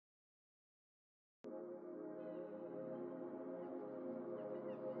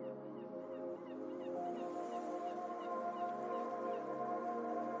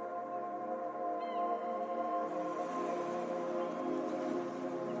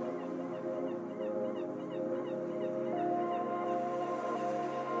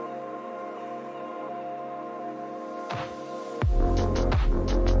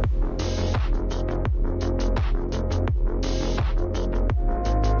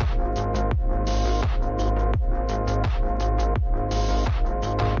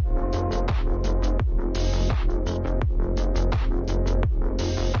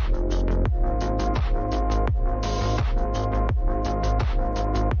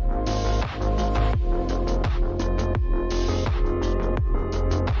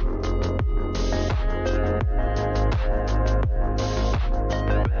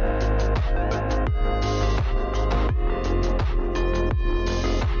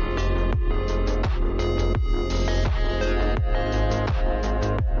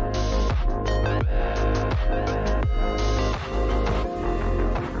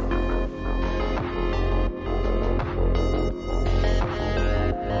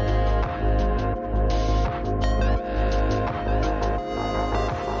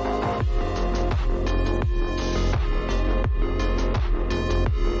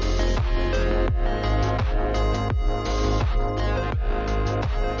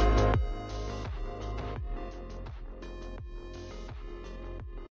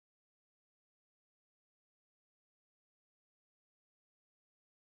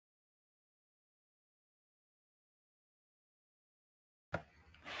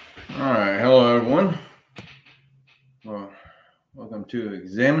to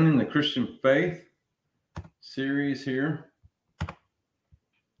Examining the Christian Faith series here.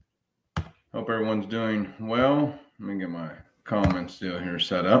 Hope everyone's doing well. Let me get my comments still here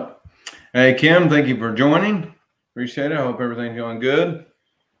set up. Hey, Kim, thank you for joining. Appreciate it. I hope everything's going good.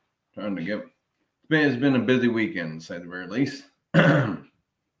 Trying to get, it's been a busy weekend, to say the very least,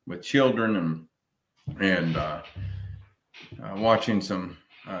 with children and watching some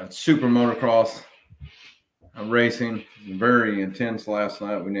super motocross racing. Very intense last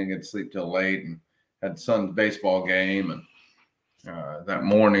night. We didn't get to sleep till late and had son's baseball game and that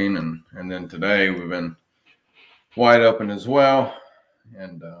morning, and then today we've been wide open as well.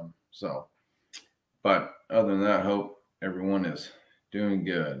 And but other than that, hope everyone is doing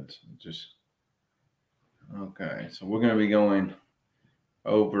good. Okay, so we're going to be going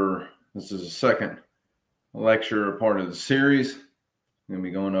over, this is the second lecture part of the series. We're going to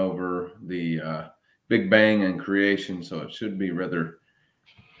be going over the Big Bang and creation, so it should be rather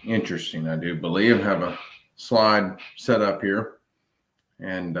interesting, I do believe. I have a slide set up here,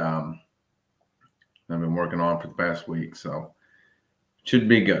 and I've been working on it for the past week, so it should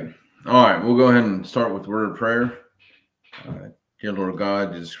be good. All right, we'll go ahead and start with the word of prayer. Dear Lord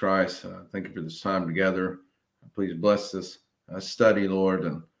God, Jesus Christ, thank you for this time together. Please bless this study, Lord,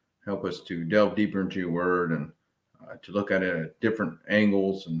 and help us to delve deeper into your word and to look at it at different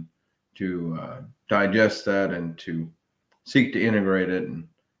angles and to digest that and to seek to integrate it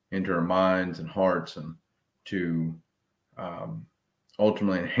into our minds and hearts, and to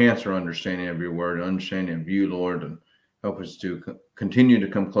ultimately enhance our understanding of your word, understanding of you, Lord, and help us to continue to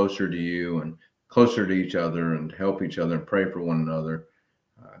come closer to you and closer to each other and help each other and pray for one another.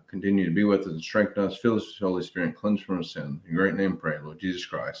 Continue to be with us and strengthen us. Fill us with the Holy Spirit, cleanse from our sin. In your great name pray, Lord Jesus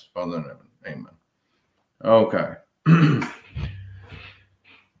Christ, Father in heaven. Amen. Okay.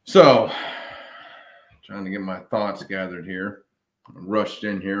 So, trying to get my thoughts gathered here. I'm rushed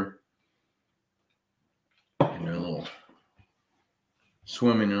in here. And a little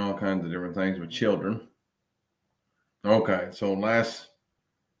swimming and all kinds of different things with children. Okay, so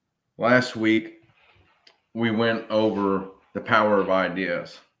last week we went over the power of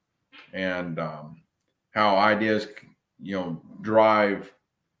ideas and how ideas, drive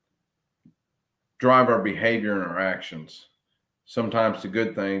our behavior and our actions, sometimes to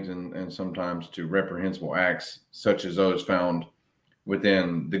good things and sometimes to reprehensible acts, such as those found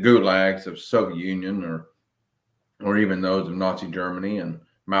within the gulags of Soviet Union or even those of Nazi Germany and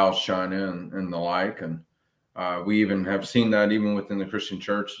Mao's China and the like. And we even have seen that even within the Christian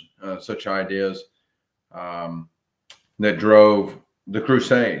church, such ideas that drove the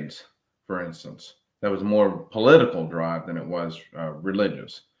Crusades, for instance. That was more political drive than it was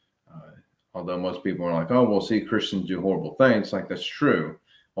religious. Although most people are like, oh, we'll see Christians do horrible things. Like, that's true.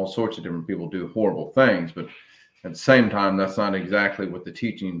 All sorts of different people do horrible things. But at the same time, that's not exactly what the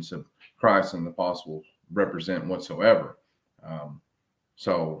teachings of Christ and the apostles represent whatsoever.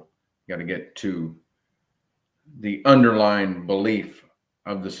 So you got to get to the underlying belief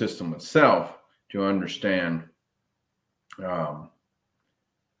of the system itself to understand the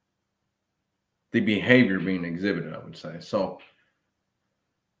behavior being exhibited, I would say. So,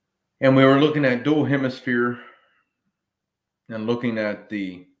 and we were looking at dual hemisphere and looking at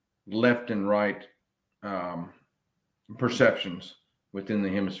the left and right perceptions within the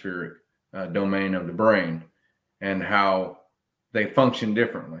hemispheric domain of the brain and how they function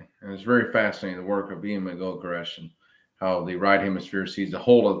differently. And it's very fascinating, the work of Ian McGilchrist, and how the right hemisphere sees the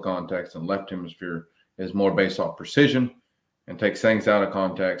whole of the context and left hemisphere is more based off precision and takes things out of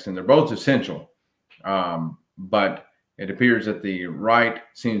context. And they're both essential. But it appears that the right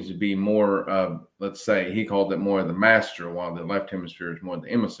seems to be more of, let's say, he called it more of the master, while the left hemisphere is more the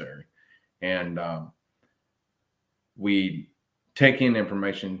emissary. And we take in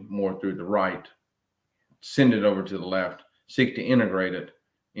information more through the right, send it over to the left, seek to integrate it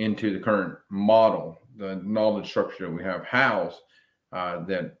into the current model, the knowledge structure that we have housed,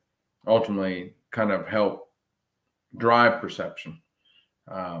 that ultimately kind of help drive perception,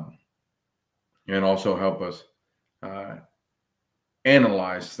 and also help us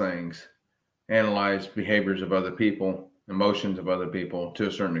analyze things, analyze behaviors of other people, emotions of other people to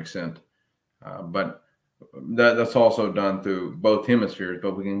a certain extent. But that's also done through both hemispheres,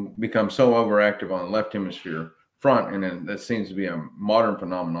 but we can become so overactive on the left hemisphere front, and then that seems to be a modern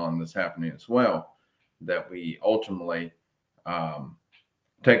phenomenon that's happening as well, that we ultimately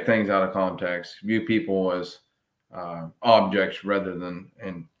take things out of context, view people as objects rather than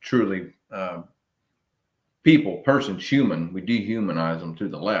and truly persons, human. We dehumanize them to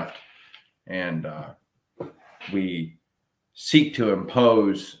the left, and we seek to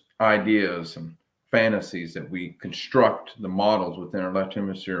impose ideas and fantasies that we construct the models within our left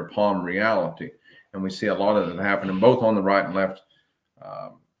hemisphere upon reality. And we see a lot of that happening both on the right and left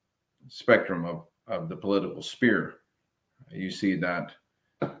spectrum of the political sphere. You see that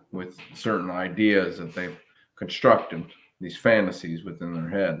with certain ideas that they've constructed, these fantasies within their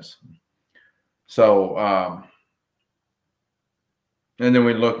heads. So, and then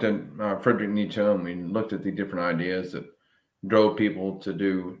we looked at Friedrich Nietzsche, and we looked at the different ideas that drove people to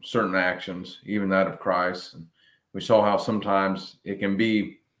do certain actions, even that of Christ. And we saw how sometimes it can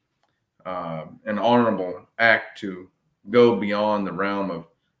be an honorable act to go beyond the realm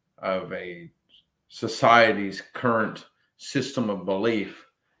of a society's current system of belief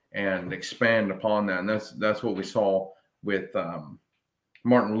and expand upon that. And that's what we saw with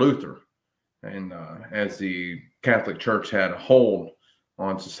Martin Luther. And as the Catholic Church had a hold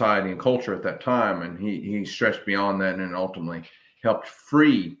on society and culture at that time, and he stretched beyond that and ultimately helped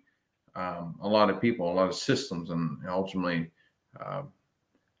free a lot of people, a lot of systems, and ultimately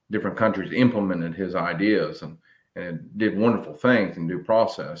different countries implemented his ideas and it did wonderful things in due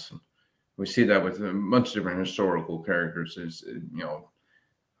process. And we see that with a bunch of different historical characters,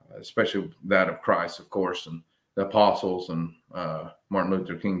 especially that of Christ, of course, and the apostles and Martin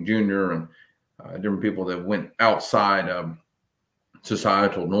Luther King Jr. and different people that went outside of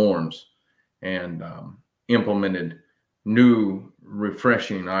societal norms and implemented new,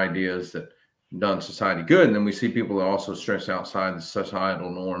 refreshing ideas that done society good. And then we see people that also stretch outside the societal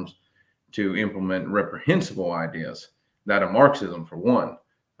norms to implement reprehensible ideas, that of Marxism, for one.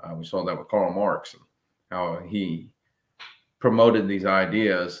 We saw that with Karl Marx, and how he promoted these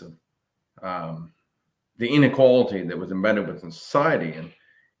ideas of the inequality that was embedded within society.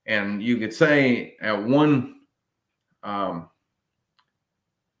 And you could say at one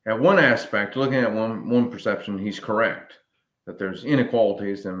aspect, looking at one perception, he's correct, that there's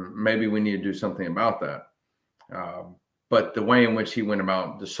inequalities and maybe we need to do something about that. But the way in which he went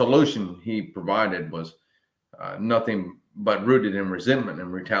about the solution he provided was nothing but rooted in resentment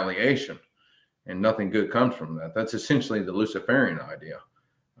and retaliation, and nothing good comes from that. That's essentially the Luciferian idea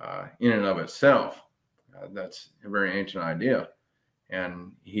in and of itself. That's a very ancient idea.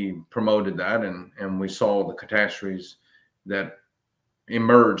 And he promoted that, and we saw the catastrophes that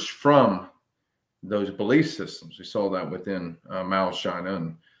emerged from those belief systems. We saw that within Mao's China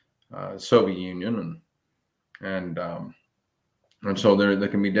and Soviet Union, and so there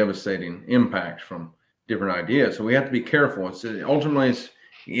can be devastating impact from different ideas. So we have to be careful. It's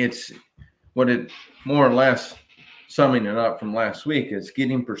what it more or less, summing it up from last week, is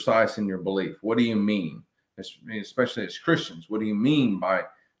getting precise in your belief. What do you mean? Especially as Christians, what do you mean by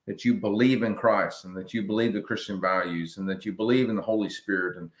that you believe in Christ, and that you believe the Christian values, and that you believe in the Holy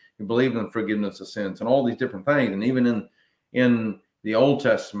Spirit, and you believe in forgiveness of sins, and all these different things? And even in the Old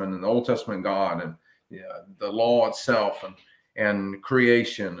Testament and the Old Testament God and the law itself and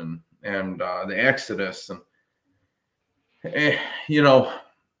creation and the Exodus and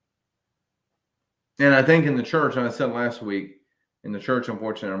and I think in the church, and I said last week, in the church,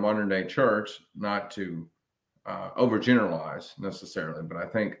 unfortunately, our modern day church, not to overgeneralize necessarily, but I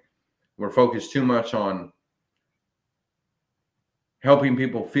think we're focused too much on helping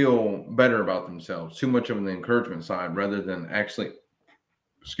people feel better about themselves, too much on the encouragement side, rather than actually,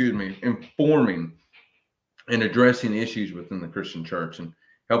 informing and addressing issues within the Christian church and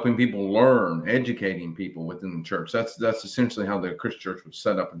helping people learn, educating people within the church. That's essentially how the Christian church was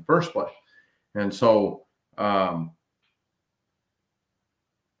set up in the first place. And so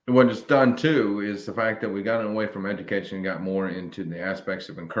what it's done too is the fact that we got away from education and got more into the aspects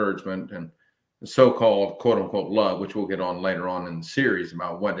of encouragement and the so-called quote unquote love, which we'll get on later on in the series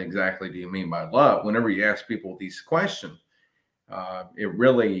about what exactly do you mean by love. Whenever you ask people these questions, it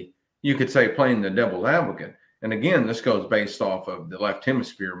really, you could say, playing the devil's advocate. And again, this goes based off of the left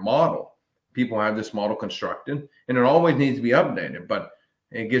hemisphere model. People have this model constructed, and it always needs to be updated, but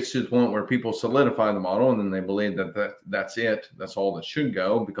it gets to the point where people solidify the model, and then they believe that's it. That's all that should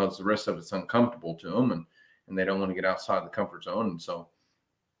go, because the rest of it's uncomfortable to them, and they don't want to get outside the comfort zone. And so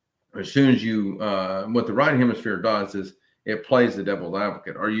as soon as you, what the right hemisphere does is it plays the devil's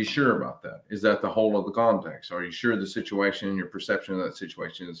advocate. Are you sure about that? Is that the whole of the context? Are you sure the situation and your perception of that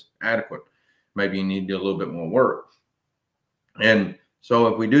situation is adequate? Maybe you need to do a little bit more work. And so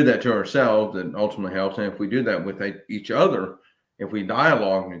if we do that to ourselves, it ultimately helps. And if we do that with each other, if we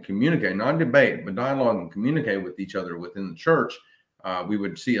dialogue and communicate, not debate, but dialogue and communicate with each other within the church, we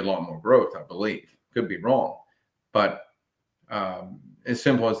would see a lot more growth, I believe. Could be wrong. But as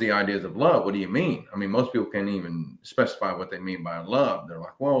simple as the ideas of love, what do you mean? I mean, most people can't even specify what they mean by love. They're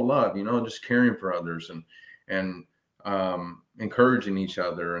like, well, love, just caring for others and encouraging each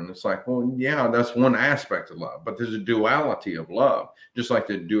other. And it's like, well, yeah, that's one aspect of love, but there's a duality of love, just like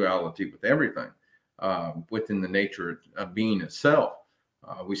the duality with everything within the nature of being itself.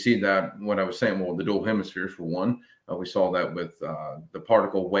 We see that, what I was saying, well, the dual hemispheres for one. We saw that with the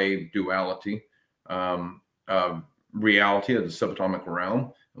particle wave duality reality of the subatomic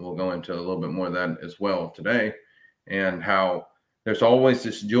realm. And we'll go into a little bit more of that as well today, and how there's always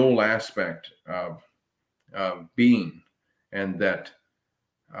this dual aspect of being, and that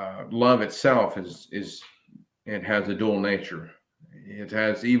love itself is it has a dual nature. It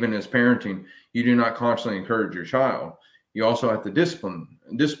has, even as parenting, you do not constantly encourage your child. You also have to discipline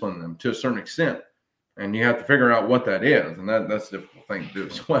them to a certain extent, and you have to figure out what that is, and that's a difficult thing to do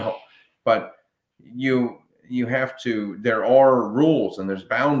as well. But you have to. There are rules and there's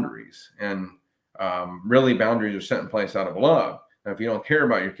boundaries, and really boundaries are set in place out of love. Now, if you don't care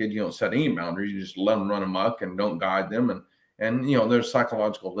about your kid, you don't set any boundaries. You just let them run amok and don't guide them. And you know, there's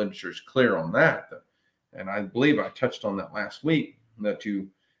psychological literature is clear on that. And I believe I touched on that last week, that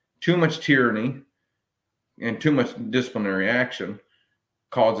too much tyranny and too much disciplinary action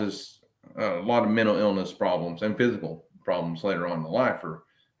causes a lot of mental illness problems and physical problems later on in life, or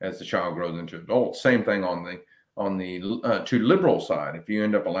as the child grows into adult. Same thing on the too liberal side. If you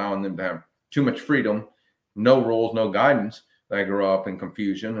end up allowing them to have too much freedom, no rules, no guidance, they grow up in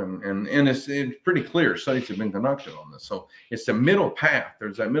confusion. And it's pretty clear. Studies have been conducted on this. So it's the middle path.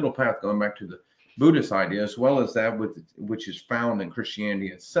 There's that middle path, going back to the Buddhist idea, as well as that which is found in Christianity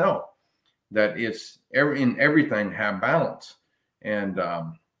itself, that it's in everything have balance. And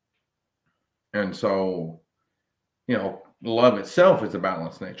so, you know, love itself is a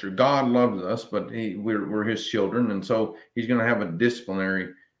balanced nature. God loves us, but we're his children. And so he's going to have a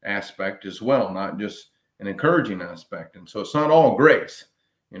disciplinary aspect as well, not just an encouraging aspect. And so it's not all grace,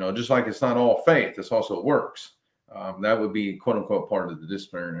 you know, just like it's not all faith, it's also works. That would be, quote unquote, part of the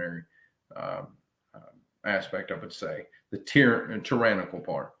disciplinary aspect, I would say, the tyrannical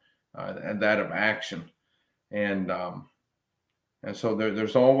part, and that of action. And so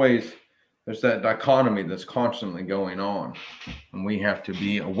there's that dichotomy that's constantly going on, and we have to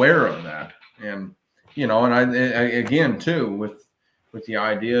be aware of that. And, you know, and I again, too, with the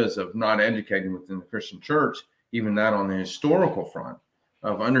ideas of not educating within the Christian church, even that on the historical front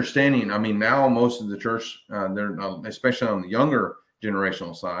of understanding. I mean, now most of the church, they're especially on the younger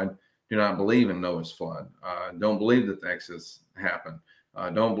generational side, do not believe in Noah's flood. Don't believe that the Exodus happened.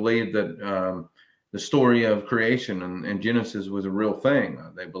 Don't believe that the story of creation and Genesis was a real thing.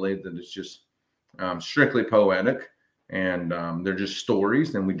 They believe that it's just strictly poetic, and they're just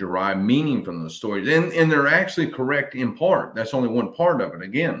stories, and we derive meaning from those stories. And they're actually correct in part. That's only one part of it.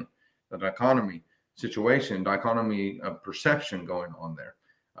 Again, the dichotomy situation, dichotomy of perception going on there,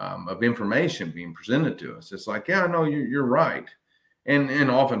 of information being presented to us. It's like, yeah, no, you're right. And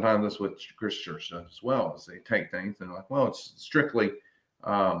oftentimes that's what Christian church does as well, is they take things and like, well, it's strictly,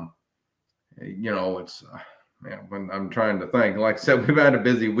 you know, it's, when I'm trying to think, like I said, we've had a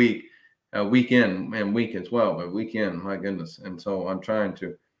busy weekend and week as well, but weekend, my goodness. And so I'm trying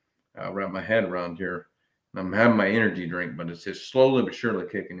to wrap my head around here. I'm having my energy drink, but it's just slowly but surely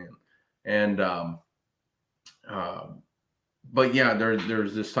kicking in. And, but yeah,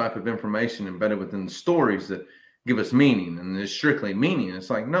 there's this type of information embedded within the stories that give us meaning, and there's strictly meaning. It's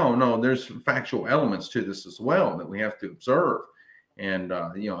like, no, there's factual elements to this as well that we have to observe. And,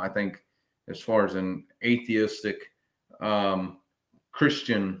 you know, I think as far as an atheistic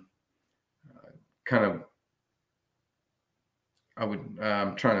Christian kind of,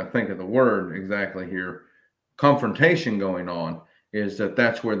 I'm trying to think of the word exactly here, confrontation going on, is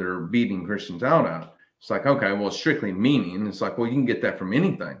that's where they're beating Christians out at. It's like, okay, well, it's strictly meaning. It's like, well, you can get that from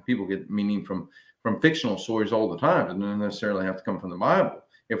anything. People get meaning from fictional stories all the time. It doesn't necessarily have to come from the Bible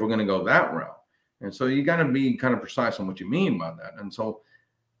if we're going to go that route. And so you got to be kind of precise on what you mean by that. And so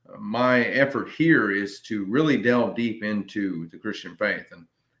my effort here is to really delve deep into the Christian faith. And,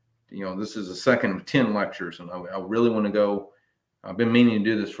 you know, this is the second of 10 lectures, and I really want to go. I've been meaning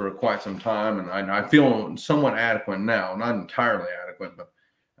to do this for quite some time, and I feel somewhat adequate now, not entirely adequate, but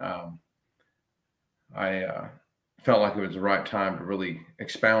I felt like it was the right time to really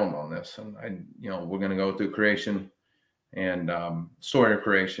expound on this. And we're going to go through creation and story of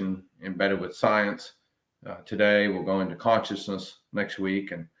creation embedded with science. Today we'll go into consciousness next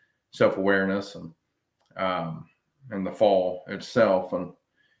week, and self-awareness, and the fall itself, and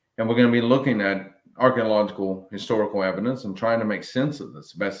we're going to be looking at archaeological historical evidence and trying to make sense of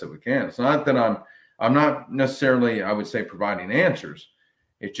this the best that we can. It's not that I'm not necessarily, I would say, providing answers.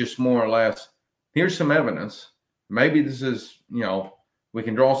 It's just more or less, here's some evidence. Maybe this is, we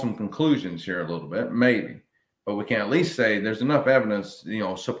can draw some conclusions here a little bit, maybe. but we can at least say there's enough evidence,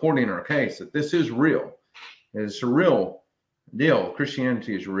 supporting our case that this is real. It's a real deal.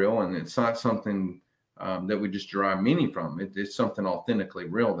 Christianity is real, and it's not something that we just derive meaning from. It's something authentically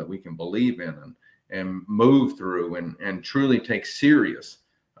real that we can believe in and move through and truly take serious.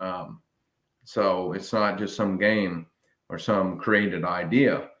 So it's not just some game or some created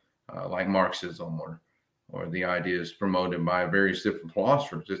idea like Marxism or the ideas promoted by various different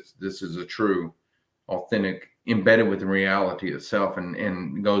philosophers. This is a true, authentic, embedded within reality itself,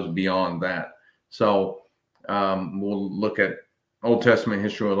 and goes beyond that. So we'll look at Old Testament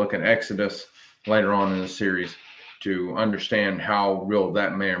history. We'll look at Exodus later on in the series to understand how real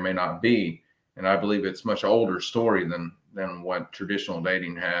that may or may not be. And I believe it's much older story than what traditional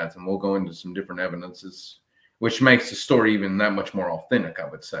dating has. And we'll go into some different evidences, which makes the story even that much more authentic, I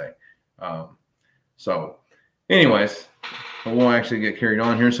would say. So anyways, we'll actually get carried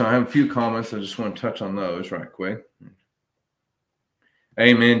on here. So I have a few comments. I just want to touch on those right quick.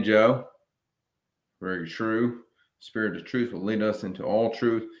 Amen, Joe. Very true. Spirit of truth will lead us into all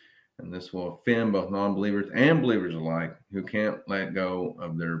truth, and this will offend both non-believers and believers alike who can't let go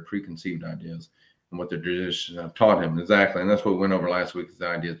of their preconceived ideas and what their traditions have taught him. Exactly. And that's what we went over last week, is the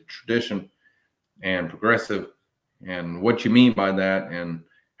idea of tradition and progressive, and what you mean by that, and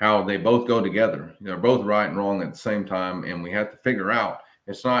how they both go together. They're both right and wrong at the same time, and we have to figure out.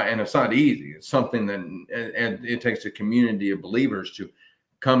 It's not easy. It's something that it takes a community of believers to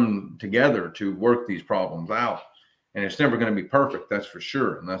come together to work these problems out. And it's never going to be perfect, that's for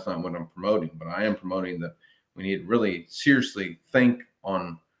sure. And that's not what I'm promoting. But I am promoting that we need to really seriously think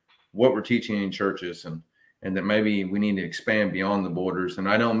on what we're teaching in churches, and that maybe we need to expand beyond the borders. And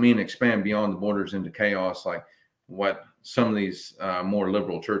I don't mean expand beyond the borders into chaos like what some of these more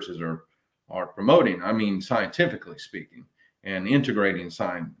liberal churches are promoting. I mean, scientifically speaking, and integrating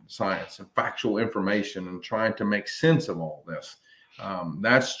science and factual information and trying to make sense of all this.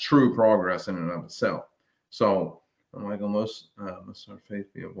 That's true progress in and of itself. So, like almost must our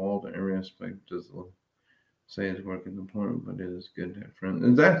faith be evolved in every aspect. Does say his work is important, but it is good to have friends.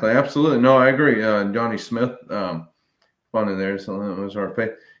 Exactly, absolutely. No, I agree. Johnny Smith, funny there. So that was our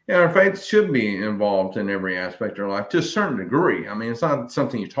faith. Yeah, our faith should be involved in every aspect of our life to a certain degree. I mean, it's not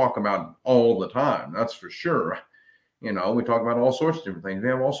something you talk about all the time. That's for sure. We talk about all sorts of different things. We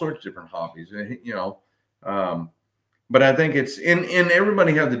have all sorts of different hobbies. But I think it's in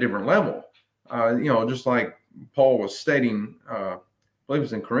everybody has a different level. Just like Paul was stating, I believe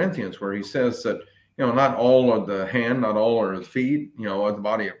it's in Corinthians, where he says that, not all are the hand, not all are the feet, of the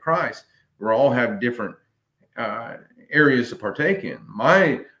body of Christ. We all have different areas to partake in.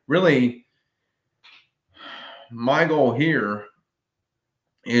 My goal here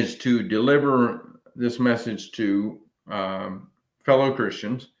is to deliver this message to fellow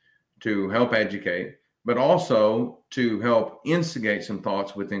Christians, to help educate, but also to help instigate some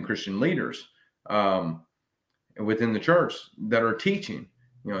thoughts within Christian leaders within the church that are teaching.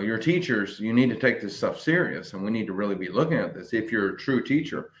 Your teachers, you need to take this stuff serious, and we need to really be looking at this if you're a true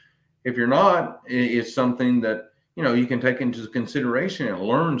teacher. If you're not, it's something that, you can take into consideration and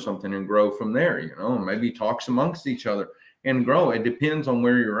learn something and grow from there, maybe talks amongst each other and grow. It depends on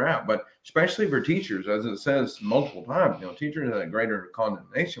where you're at, but especially for teachers, as it says multiple times, teachers have a greater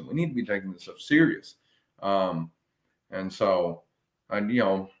condemnation. We need to be taking this stuff serious. And so,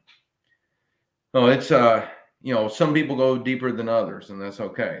 it's, some people go deeper than others, and that's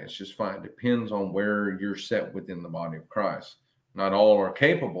okay. It's just fine. It depends on where you're set within the body of Christ. Not all are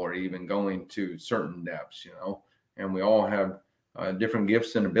capable of even going to certain depths, and we all have different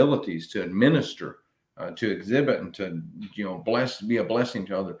gifts and abilities to administer, to exhibit, and to, be a blessing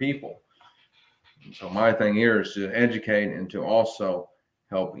to other people. And so my thing here is to educate and to also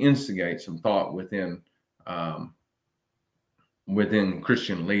help instigate some thought within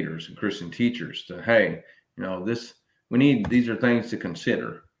Christian leaders and Christian teachers to, hey, these are things to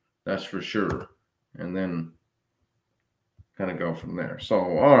consider. That's for sure. And then kind of go from there. So,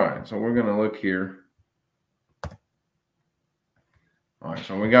 all right. So we're going to look here. All right.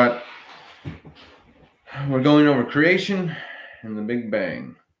 So we're going over creation and the Big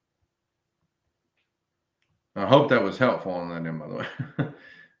Bang. I hope that was helpful on that end, by the way.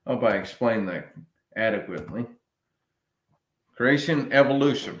 I hope I explained that adequately. Creation,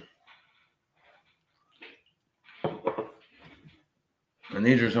 evolution. And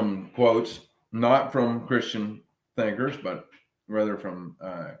these are some quotes, not from Christian thinkers, but rather from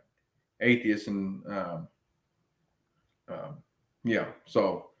atheists and,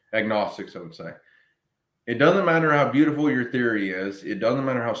 so agnostics, I would say. It doesn't matter how beautiful your theory is. It doesn't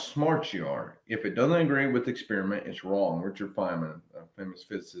matter how smart you are. If it doesn't agree with experiment, it's wrong. Richard Feynman, a famous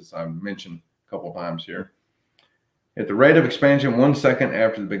physicist I've mentioned a couple times here. At the rate of expansion 1 second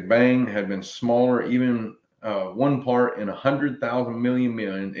after the Big Bang had been smaller, even one part in 100,000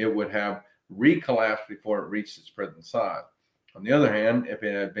 million, it would have recollapsed before it reached its present size. On the other hand, if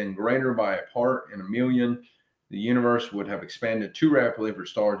it had been greater by a part in a million, the universe would have expanded too rapidly for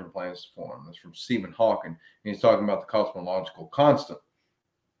stars and planets to form. That's from Stephen Hawking. And he's talking about the cosmological constant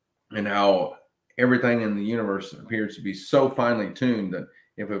and how everything in the universe appears to be so finely tuned that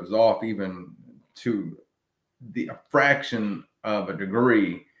if it was off even to a fraction of a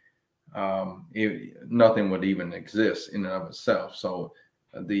degree, nothing would even exist in and of itself. So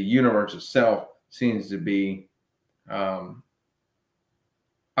the universe itself seems to be, I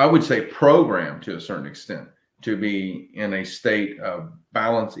would say, programmed to a certain extent to be in a state of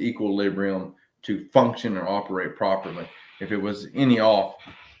balance, equilibrium, to function or operate properly. If it was any off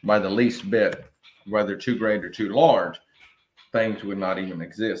by the least bit, whether too great or too large, things would not even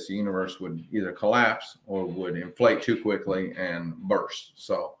exist. The universe would either collapse or would inflate too quickly and burst.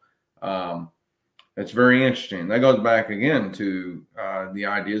 So it's very interesting. That goes back again to the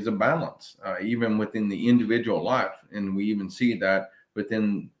ideas of balance, even within the individual life. And we even see that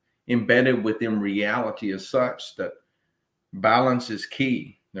embedded within reality as such, that balance is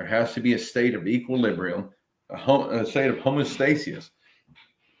key. There has to be a state of equilibrium, a state of homeostasis.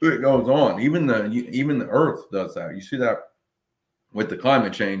 It goes on. Even the Earth does that. You see that with the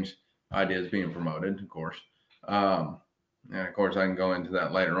climate change ideas being promoted, of course. And of course, I can go into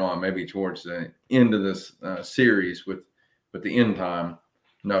that later on, maybe towards the end of this series with the end time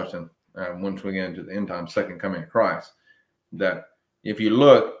notion. Once we get into the end time, second coming of Christ, that if you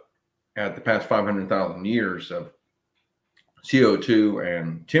look at the past 500,000 years of CO2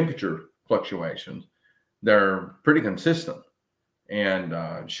 and temperature fluctuations, they're pretty consistent, and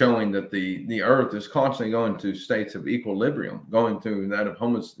showing that the Earth is constantly going to states of equilibrium, going through that of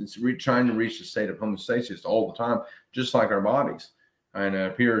trying to reach the state of homeostasis all the time, just like our bodies. And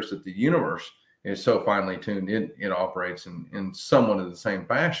it appears that the universe is so finely tuned, it operates in somewhat of the same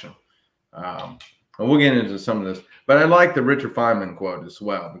fashion. And we'll get into some of this, but I like the Richard Feynman quote as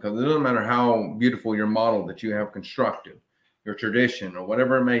well, because it doesn't matter how beautiful your model that you have constructed, your tradition, or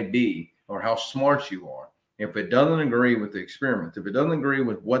whatever it may be, or how smart you are. If it doesn't agree with the experiment, if it doesn't agree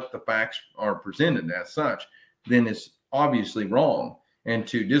with what the facts are presented as such, then it's obviously wrong. And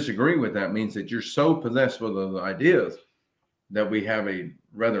to disagree with that means that you're so possessed with those ideas that we have a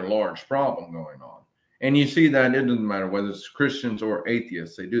rather large problem going on. And you see that it doesn't matter whether it's Christians or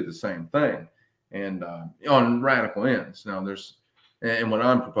atheists, they do the same thing, and on radical ends. Now, and what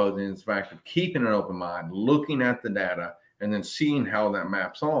I'm proposing is the fact of keeping an open mind, looking at the data, and then seeing how that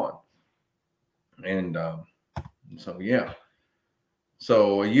maps on. And so, yeah.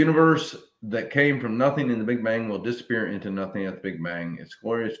 So a universe that came from nothing in the Big Bang will disappear into nothing at the Big Bang. Its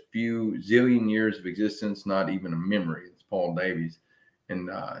glorious few zillion years of existence, not even a memory. It's Paul Davies. And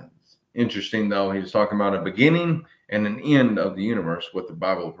it's interesting, though, he was talking about a beginning and an end of the universe, what the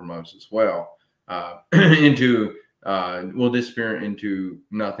Bible promotes as well. Will disappear into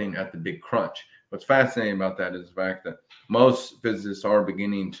nothing at the Big Crunch. What's fascinating about that is the fact that most physicists are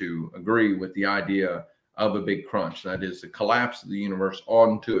beginning to agree with the idea of a big crunch, that is the collapse of the universe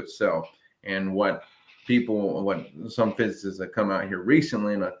onto itself. And what some physicists that come out here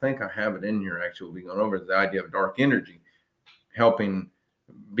recently, and I think I have it in here actually, we'll be going over the idea of dark energy helping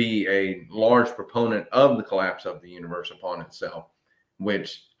be a large proponent of the collapse of the universe upon itself,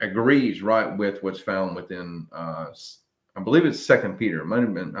 which agrees right with what's found within I believe it's 2 Peter. It might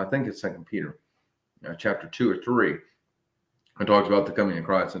have been, I think it's 2 Peter, chapter 2 or 3. It talks about the coming of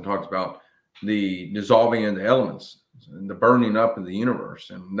Christ and talks about the dissolving of the elements, the burning up of the universe.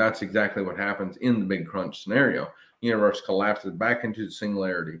 And that's exactly what happens in the Big Crunch scenario. The universe collapses back into the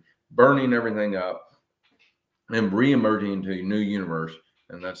singularity, burning everything up and re-emerging into a new universe.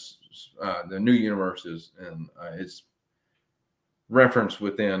 And that's the new universe is, and it's referenced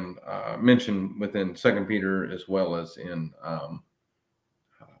within, mentioned within 2 Peter as well as in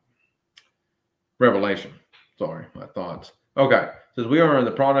Revelation. Sorry, my thoughts. Okay, it says we are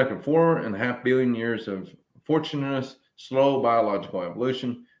the product of 4.5 billion years of fortuitous, slow biological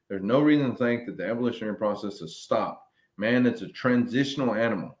evolution. There's no reason to think that the evolutionary process has stopped. Man is a transitional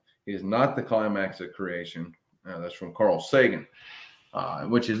animal. He is not the climax of creation. That's from Carl Sagan,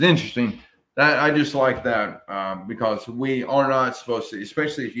 which is interesting. I just like that because we are not supposed to,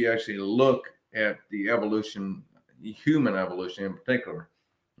 especially if you actually look at the evolution, human evolution in particular,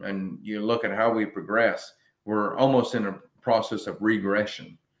 and you look at how we progress, we're almost in a process of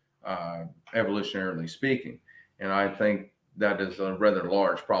regression, evolutionarily speaking. And I think that is a rather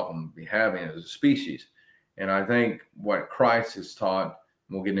large problem to be having as a species. And I think what Christ has taught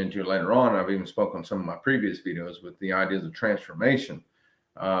we'll get into it later on. I've even spoken on some of my previous videos with the ideas of transformation.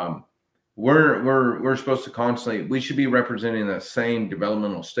 We're supposed to constantly, we should be representing that same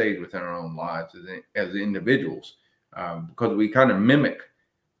developmental stage within our own lives as individuals, because we kind of mimic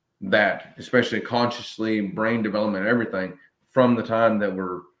that, especially consciously, brain development, everything from the time that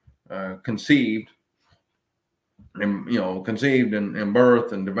we're conceived and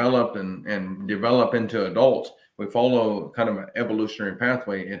birth and developed and develop into adults. We follow kind of an evolutionary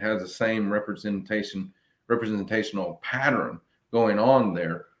pathway. It has the same representational pattern going on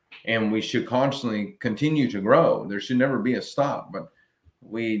there, and we should constantly continue to grow. There should never be a stop, but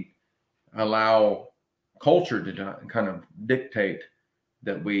we allow culture to kind of dictate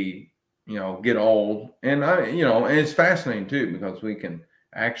that we get old. And and it's fascinating too, because we can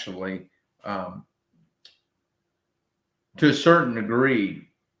actually to a certain degree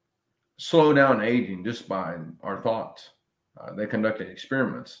slow down aging just by our thoughts. They conducted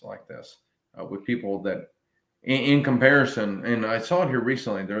experiments like this with people that in comparison, and I saw it here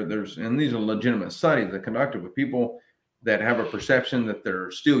recently, and these are legitimate studies that conducted with people that have a perception that they're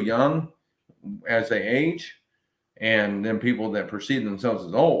still young as they age, and then people that perceive themselves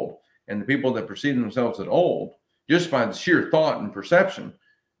as old. And the people that perceive themselves as old, just by the sheer thought and perception,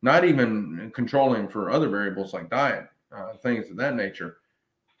 not even controlling for other variables like diet, things of that nature,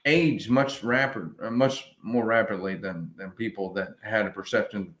 age much more rapidly than people that had a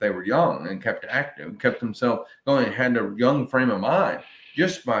perception that they were young and kept active, kept themselves going, and had a young frame of mind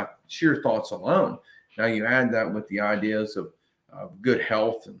just by sheer thoughts alone. Now you add that with the ideas of good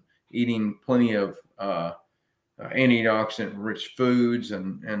health and eating plenty of antioxidant rich foods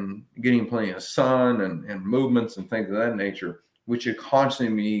and getting plenty of sun and movements and things of that nature, which should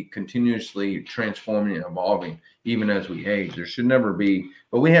constantly be continuously transforming and evolving even as we age. There should never be,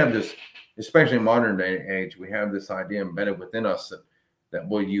 but we have this, especially in modern day age, we have this idea embedded within us that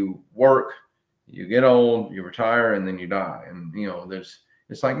well, you work, you get old, you retire, and then you die. And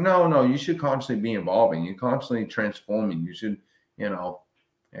it's like, no, you should constantly be evolving. You constantly transforming. You should,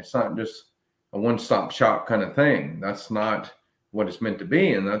 it's not just a one-stop shop kind of thing. That's not what it's meant to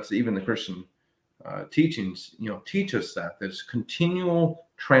be. And that's even the Christian teachings, teach us that there's continual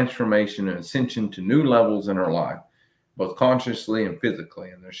transformation and ascension to new levels in our life, both consciously and physically.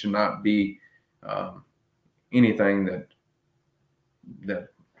 And there should not be anything that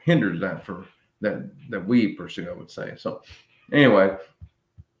hinders that that we pursue, I would say. So anyway,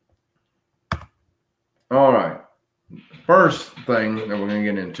 all right. First thing that we're going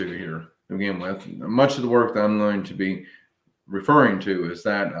to get into here to begin with, much of the work that I'm going to be referring to is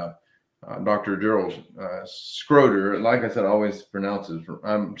that Dr. Gerald Schroeder, like I said, always pronounces,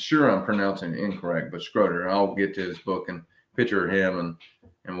 I'm sure I'm pronouncing it incorrect, but Schroeder. I'll get to his book and picture him,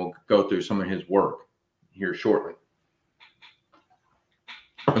 and we'll go through some of his work here shortly.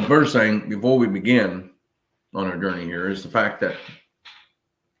 The first thing, before we begin on our journey here, is the fact that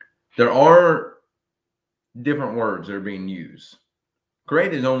there are different words that are being used.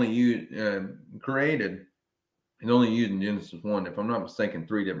 Created is only used in Genesis 1, if I'm not mistaken,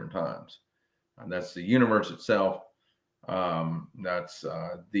 3 different times. That's the universe itself. That's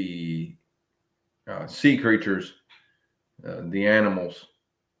the sea creatures, the animals,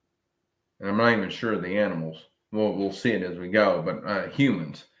 and I'm not even sure of the animals. We'll see it as we go, but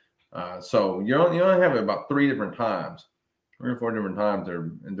humans. So you only have it about 3 different times, 3 or 4 different times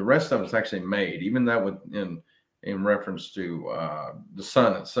there, and the rest of it's actually made. Even that in reference to the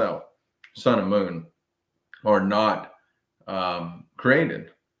sun itself, sun and moon are not created.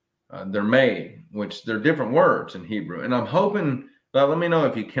 They're made, which they're different words in Hebrew. And I'm hoping, let me know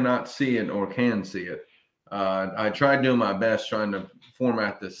if you cannot see it or can see it. I tried doing my best trying to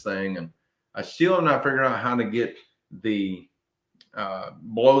format this thing, and I still have not figured out how to get the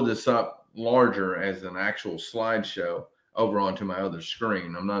blow this up larger as an actual slideshow over onto my other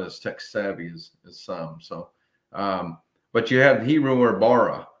screen. I'm not as tech savvy as some. So, but you have the Hebrew word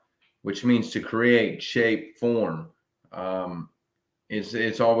bara, which means to create, shape, form.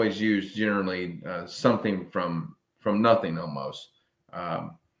 It's always used generally something from nothing almost.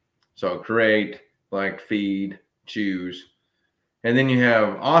 So create, like feed, choose. And then you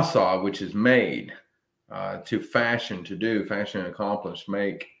have asa, which is made, to fashion, to do, fashion, accomplish,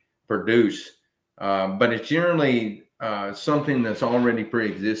 make, produce. But it's generally something that's already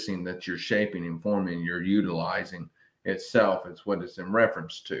pre-existing that you're shaping and forming, you're utilizing itself. It's what it's in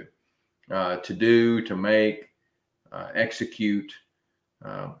reference to. To do, to make, execute,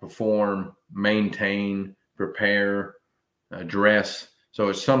 perform, maintain, prepare, address. So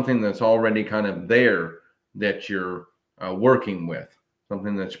it's something that's already kind of there that you're working with,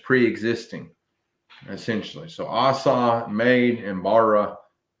 something that's pre-existing, essentially. So asa, made, and bara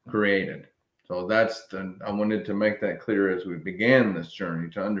created. So I wanted to make that clear as we began this journey,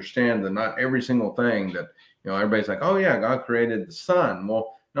 to understand that not every single thing that, everybody's like, oh yeah, God created the sun.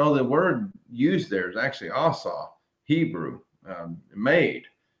 Well, no, the word used there is actually asa, Hebrew, made.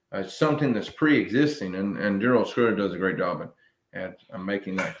 Something that's pre-existing, and Gerald Schroeder does a great job at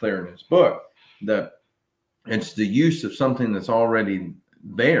making that clear in his book, that it's the use of something that's already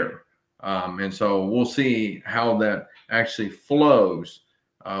there. And so we'll see how that actually flows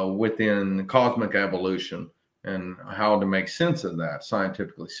within cosmic evolution, and how to make sense of that,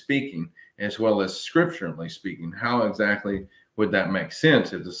 scientifically speaking, as well as scripturally speaking. How exactly would that make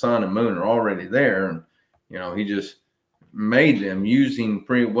sense if the sun and moon are already there, and he just made them using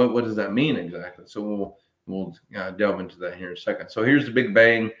what does that mean exactly? So we'll delve into that here in a second. So here's the Big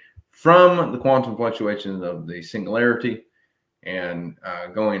Bang from the quantum fluctuations of the singularity, and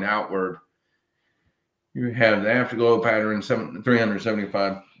going outward. You have the afterglow pattern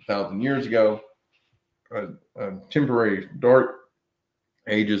 375,000 years ago, temporary dark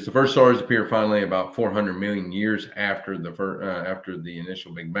ages. The first stars appear finally about 400 million years after the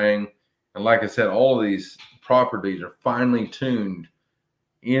initial Big Bang. And like I said, all of these properties are finely tuned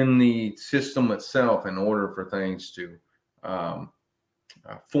in the system itself in order for things to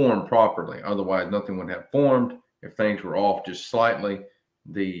form properly. Otherwise, nothing would have formed. If things were off just slightly,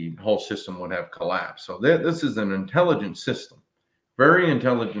 the whole system would have collapsed. So this is an intelligent system, very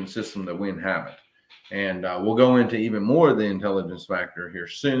intelligent system that we inhabit. And we'll go into even more of the intelligence factor here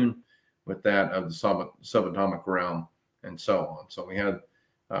soon, with that of the subatomic realm and so on. So we had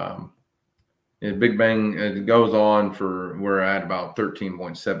the Big Bang. It goes on for, we're at about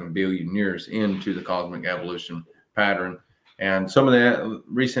 13.7 billion years into the cosmic evolution pattern. And some of the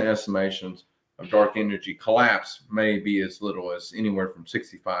recent estimations of dark energy collapse may be as little as anywhere from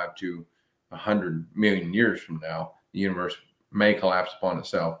 65 to 100 million years from now. The universe may collapse upon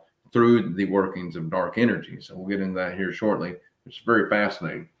itself through the workings of dark energy. So we'll get into that here shortly. It's very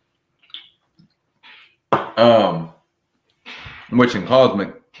fascinating. Which in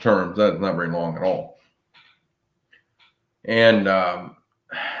cosmic terms, that's not very long at all. And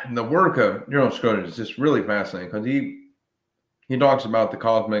the work of Gerald Schroeder is just really fascinating, because he talks about the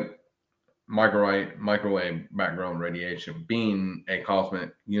cosmic microwave background radiation being a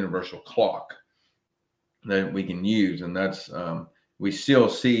cosmic universal clock that we can use. And that's, we still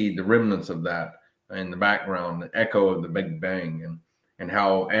see the remnants of that in the background, the echo of the Big Bang, and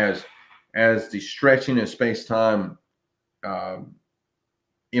how as the stretching of space-time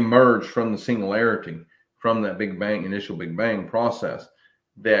emerged from the singularity, from that Big Bang, initial Big Bang process,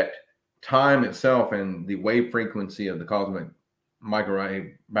 that time itself and the wave frequency of the cosmic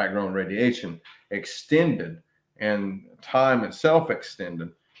microwave background radiation extended, and time itself extended.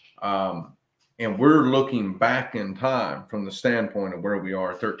 And we're looking back in time from the standpoint of where we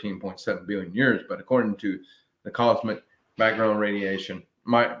are 13.7 billion years. But according to the cosmic background radiation,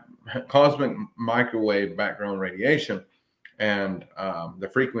 cosmic microwave background radiation, and the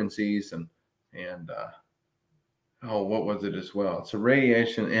frequencies and what was it as well? It's a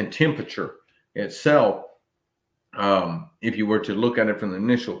radiation and temperature itself. If you were to look at it from the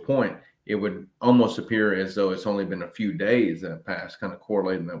initial point, it would almost appear as though it's only been a few days that have passed, kind of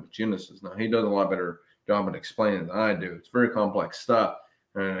correlating that with Genesis. Now, he does a lot better job at explaining than I do. It's very complex stuff.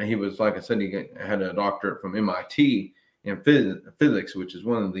 He was, like I said, he had a doctorate from MIT in physics, which is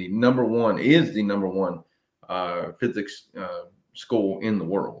the number one physics school in the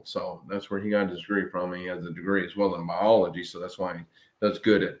world. So that's where he got his degree from. He has a degree as well in biology, so that's why he does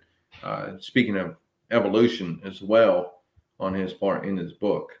good at speaking of evolution as well on his part in his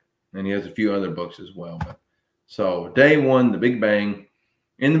book. And he has a few other books as well. So day one, the Big Bang.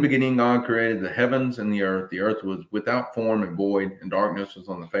 In the beginning, God created the heavens and the earth. The earth was without form and void, and darkness was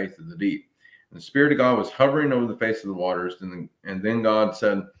on the face of the deep. And the Spirit of God was hovering over the face of the waters. And then God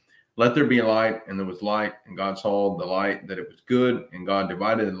said, "Let there be light," and there was light. And God saw the light, that it was good. And God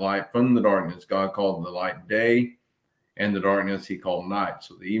divided the light from the darkness. God called the light day, and the darkness he called night.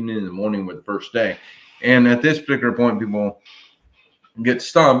 So the evening and the morning were the first day. And at this particular point, people get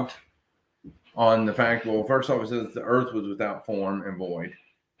stumped on the fact, well, first off, it says the earth was without form and void.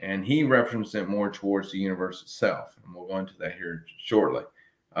 And he referenced it more towards the universe itself. And we'll go into that here shortly,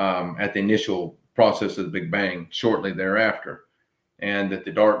 at the initial process of the Big Bang, shortly thereafter. And that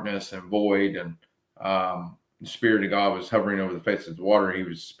the darkness and void and the Spirit of God was hovering over the face of the water. He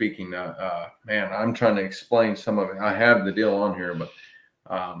was speaking, man, I'm trying to explain some of it. I have the deal on here, but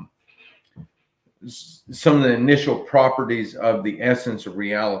some of the initial properties of the essence of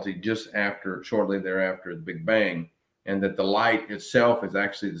reality shortly thereafter, the Big Bang, and that the light itself is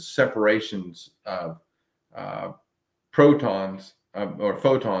actually the separations of protons or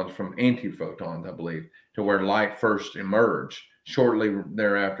photons from antiphotons, I believe, to where light first emerged shortly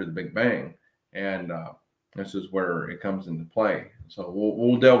thereafter the Big Bang. And this is where it comes into play. So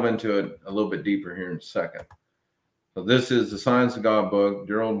we'll delve into it a little bit deeper here in a second. So this is the Science of God book,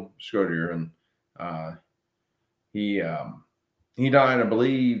 Gerald Schroeder, and he died, I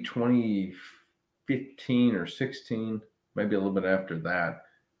believe, 2015 or 16, maybe a little bit after that.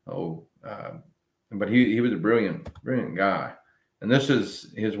 But he was a brilliant guy. And this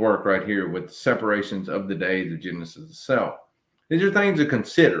is his work right here with separations of the days of Genesis itself. These are things to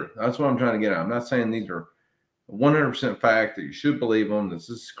consider. That's what I'm trying to get at. I'm not saying these are 100% fact that you should believe them. This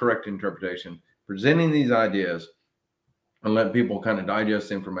is correct interpretation. Presenting these ideas and let people kind of digest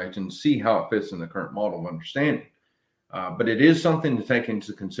the information and see how it fits in the current model of understanding. But it is something to take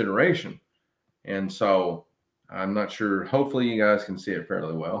into consideration. And so I'm not sure. Hopefully you guys can see it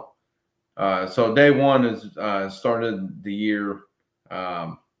fairly well. So day one is started the year.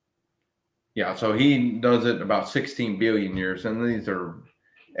 So he does it about 16 billion years. And these are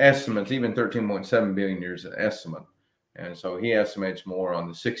estimates, even 13.7 billion years an estimate. And so he estimates more on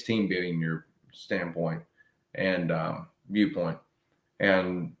the 16 billion year standpoint and viewpoint.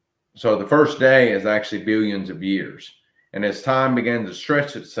 And so the first day is actually billions of years. And as time begins to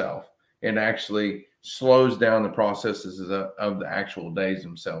stretch itself, it actually slows down the processes of the actual days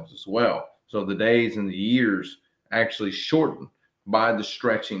themselves as well. So the days and the years actually shorten by the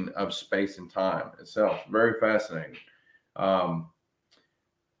stretching of space and time itself. Very fascinating.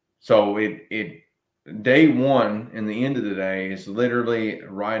 So day one and the end of the day is literally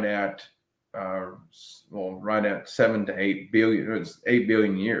right at 7 to 8 billion. It's 8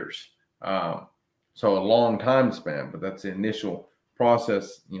 billion years. So a long time span, but that's the initial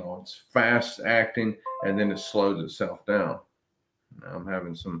process. It's fast acting and then it slows itself down. Now I'm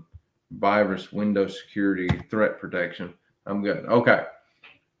having some virus Windows security threat protection. I'm good. Okay.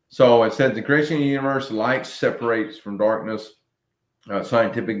 So it said the creation of the universe, light separates from darkness.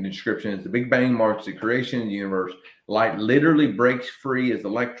 Scientific description is the Big Bang marks the creation of the universe. Light literally breaks free as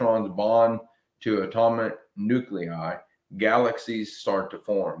electrons bond to atomic nuclei. Galaxies start to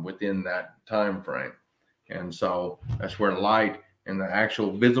form within that time frame. And so that's where light and the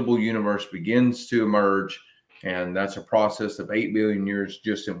actual visible universe begins to emerge. And that's a process of 8 billion years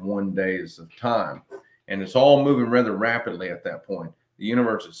just in 1 days of time. And it's all moving rather rapidly at that point. The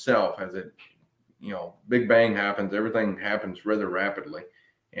universe itself, as it, Big Bang happens, everything happens rather rapidly.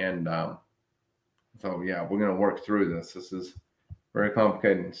 And so, yeah, we're going to work through this. This is very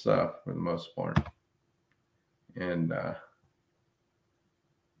complicated stuff for the most part. And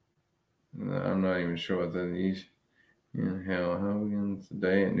I'm not even sure what that is. How begins the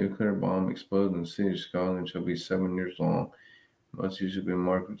day a nuclear bomb explodes in the city of Chicago and shall be 7 years long. Must usually be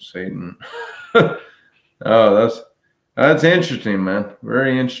marked with Satan. Oh, that's interesting, man.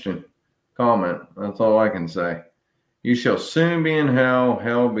 Very interesting comment. That's all I can say. You shall soon be in hell.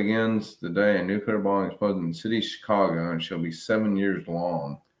 Hell begins the day a nuclear bomb explodes in the city of Chicago and shall be 7 years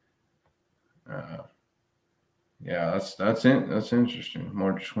long. Yeah, that's interesting.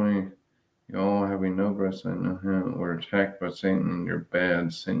 March 20. Y'all having no breast, I know him. We're attacked by Satan. You're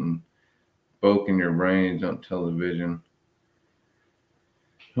bad. Satan spoke in your brains on television.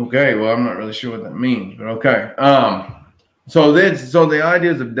 Okay, well, I'm not really sure what that means, but okay. So the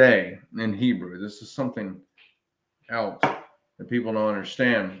ideas of day in Hebrew. This is something else that people don't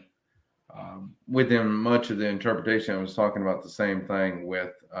understand. Within much of the interpretation, I was talking about the same thing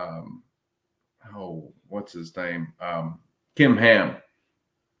with what's his name? Kim Ham.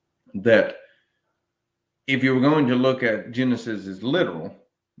 That if you were going to look at Genesis as literal,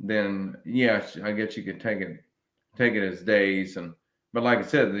 then yes, I guess you could take it as days. But like I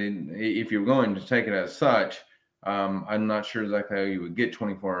said, if you're going to take it as such, I'm not sure exactly how you would get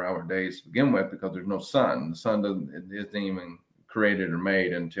 24-hour days to begin with because there's no sun. The sun isn't even created or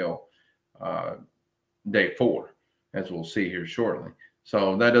made until day 4, as we'll see here shortly.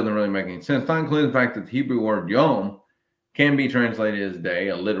 So that doesn't really make any sense. Not including the fact that the Hebrew word yom can be translated as day,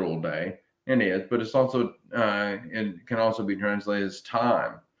 a literal day, and is, but it's also it can also be translated as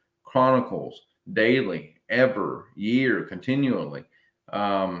time, chronicles, daily, ever, year, continually.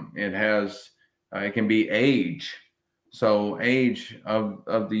 It can be age. So age of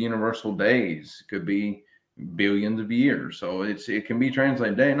the universal days could be billions of years. So it can be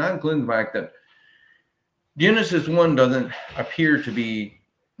translated day, not including the fact that Genesis 1 doesn't appear to be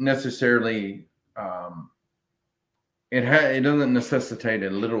necessarily it doesn't necessitate a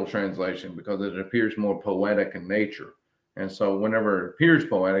literal translation because it appears more poetic in nature. And so whenever it appears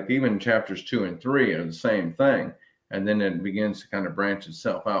poetic, even chapters 2 and 3 are the same thing. And then it begins to kind of branch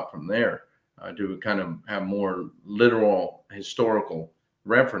itself out from there. to kind of have more literal historical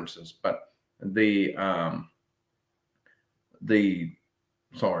references. But the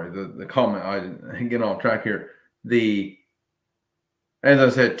comment, I get off track here. As I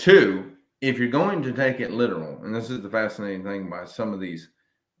said, too, if you're going to take it literal, and this is the fascinating thing by some of these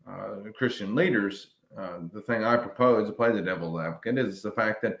Christian leaders, the thing I propose to play the devil's advocate is the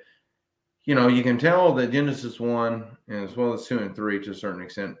fact that, you can tell that Genesis 1 and as well as 2 and 3 to a certain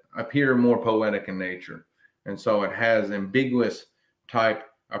extent appear more poetic in nature. And so it has ambiguous type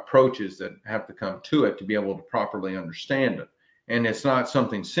approaches that have to come to it to be able to properly understand it. And it's not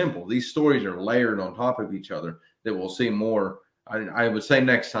something simple. These stories are layered on top of each other that we'll see more. I would say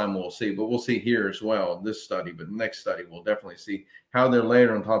next time we'll see, but we'll see here as well, this study. But next study, we'll definitely see how they're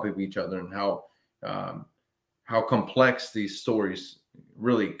layered on top of each other and how complex these stories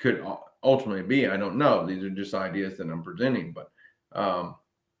really could ultimately be. I don't know. These are just ideas that I'm presenting. But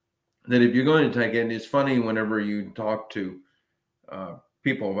that if you're going to take it, it's funny whenever you talk to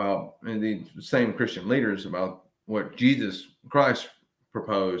people about the same Christian leaders about what Jesus Christ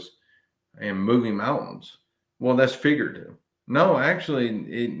proposed and moving mountains. Well, that's figurative. No, actually,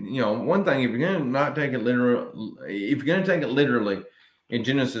 one thing, if you're going to not take it literal, if you're going to take it literally in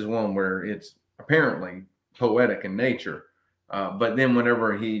Genesis 1, where it's apparently poetic in nature, but then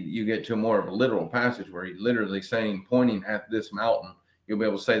whenever you get to more of a literal passage where he's literally saying, pointing at this mountain, you'll be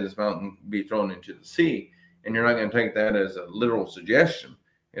able to say this mountain be thrown into the sea, and you're not going to take that as a literal suggestion.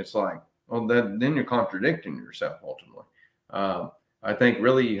 It's like, well, then you're contradicting yourself ultimately. I think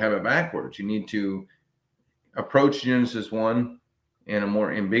really you have it backwards. You need to approach Genesis 1 in a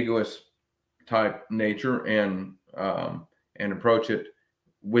more ambiguous type nature and approach it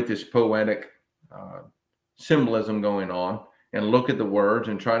with this poetic symbolism going on, and look at the words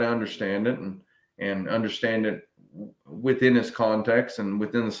and try to understand it and understand it within its context and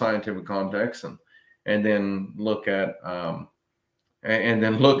within the scientific context, and then look at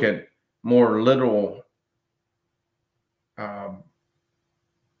more literal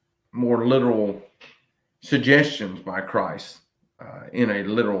suggestions by Christ in a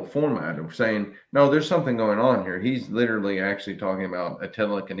literal format of saying, no, there's something going on here. He's literally actually talking about a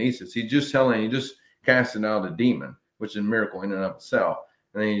telekinesis. He's just casting out a demon, which is a miracle in and of itself.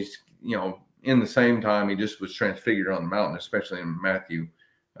 And then he's, in the same time, he just was transfigured on the mountain, especially in Matthew,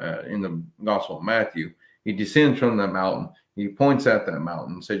 in the Gospel of Matthew. He descends from that mountain. He points at that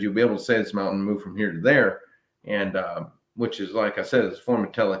mountain and says, you'll be able to say this mountain move from here to there. And which is, like I said, it's a form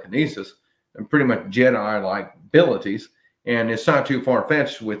of telekinesis and pretty much Jedi-like abilities. And it's not too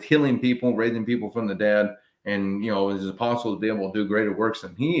far-fetched with healing people, raising people from the dead, and, his apostles be able to do greater works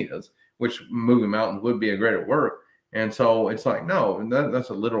than he is, which moving mountains would be a greater work. And so it's like, no, that's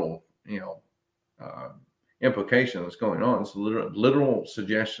a literal, implication that's going on. It's a literal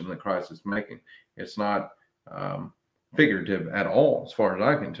suggestion that Christ is making. It's not figurative at all, as far as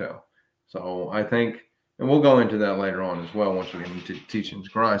I can tell. So I think, and we'll go into that later on as well once we get into teachings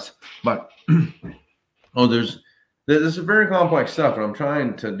of Christ. But this is very complex stuff, and I'm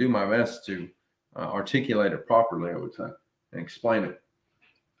trying to do my best to articulate it properly, I would say, and explain it.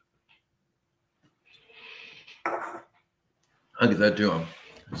 I'll get that to him.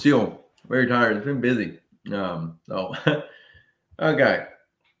 Still very tired. It's been busy. Okay.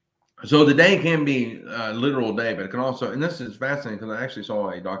 So the day can be a literal day, but it can also, and this is fascinating because I actually saw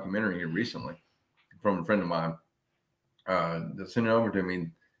a documentary here recently from a friend of mine that sent it over to me,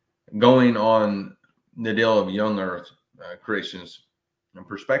 going on the deal of young Earth creation's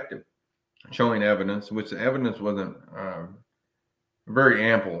perspective, showing evidence, which the evidence wasn't very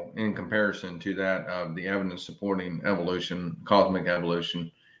ample in comparison to that of the evidence supporting evolution, cosmic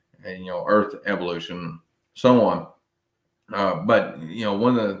evolution, and Earth evolution, so on. But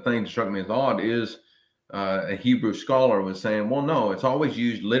one of the things that struck me as odd is a Hebrew scholar was saying, well, no, it's always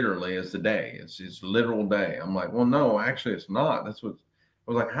used literally as the day. It's literal day. I'm like, well, no, actually it's not. That's what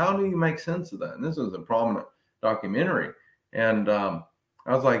I was like, how do you make sense of that? And this is a prominent documentary. And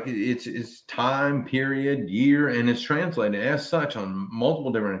I was like, it's time, period, year, and it's translated as such on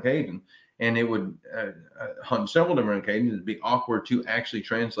multiple different occasions. And it would, on several different occasions, it'd be awkward to actually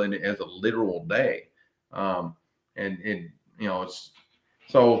translate it as a literal day. It's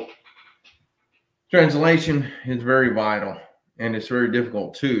so translation is very vital, and it's very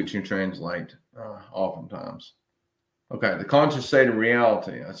difficult to translate oftentimes. Okay, the conscious state of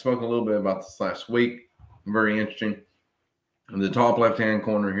reality. I spoke a little bit about this last week. Very interesting. In the top left-hand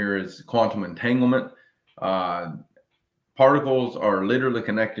corner here is quantum entanglement. Particles are literally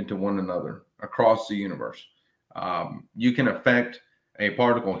connected to one another across the universe. You can affect a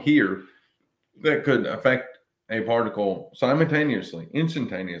particle here that could affect a particle simultaneously,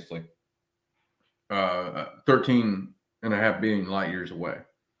 instantaneously, 13.5 billion light years away.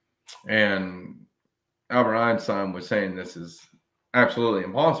 And Albert Einstein was saying this is absolutely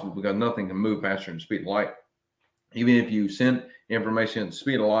impossible because nothing can move faster than the speed of light. Even if you sent information at the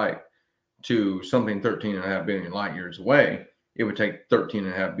speed of light to something 13.5 billion light years away, it would take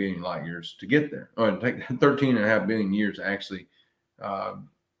 13.5 billion light years to get there. Or it would take 13.5 billion years actually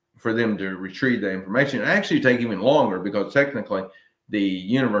for them to retrieve the information. It actually take even longer because technically the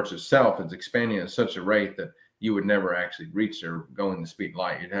universe itself is expanding at such a rate that you would never actually reach there going the speed of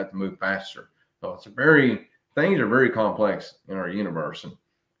light. You'd have to move faster. So things are very complex in our universe. And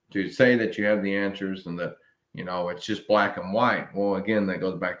to say that you have the answers and that, it's just black and white, well, again, that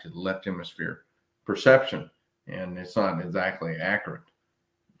goes back to the left hemisphere perception, and it's not exactly accurate.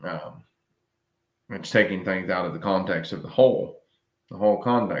 It's taking things out of the context of the whole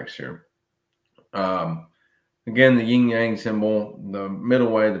context here. Again, the yin yang symbol, the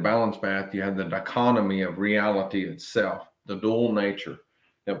middle way, the balance path, you have the dichotomy of reality itself, the dual nature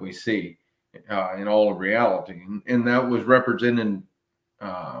that we see in all of reality. And that was represented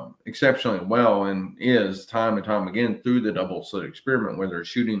exceptionally well and is time and time again through the double slit experiment, where they're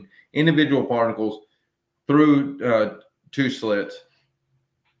shooting individual particles through two slits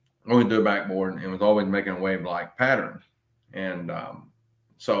going through a backboard, and was always making a wave-like pattern. And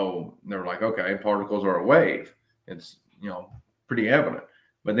so they were like, okay, particles are a wave. It's, pretty evident.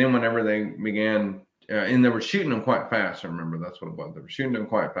 But then whenever they began, and they were shooting them quite fast, I remember that's what it was. They were shooting them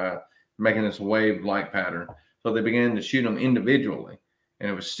quite fast, making this wave-like pattern. So they began to shoot them individually, and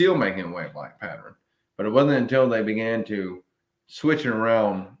it was still making a wave-like pattern. But it wasn't until they began to switch it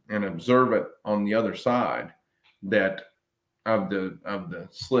around and observe it on the other side that of the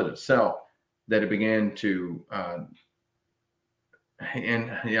slit itself that it began to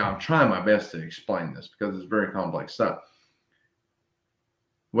I'm trying my best to explain this because it's very complex stuff.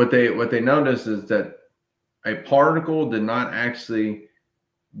 What they noticed is that a particle did not actually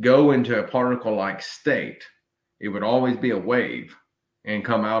go into a particle-like state. It would always be a wave and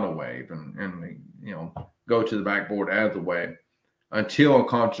come out a wave and go to the backboard as a wave until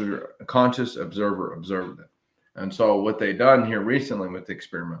a conscious observer observed it. And so what they done here recently with the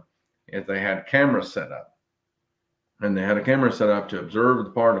experiment is they had cameras set up. And they had a camera set up to observe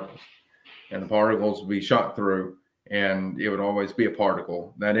the particles. And the particles would be shot through, and it would always be a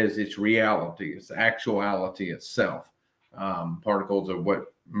particle. That is, it's reality. It's actuality itself. Particles are what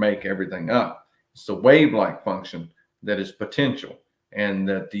make everything up. It's the wave-like function that is potential, and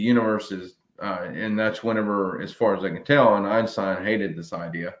that the universe is, and that's whenever, as far as I can tell, and Einstein hated this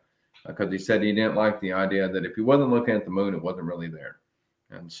idea because he said he didn't like the idea that if he wasn't looking at the moon, it wasn't really there.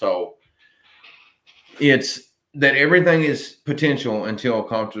 And so it's that everything is potential until a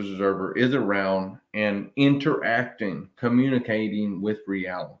conscious observer is around and interacting, communicating with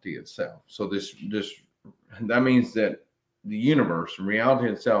reality itself. So that means that the universe, reality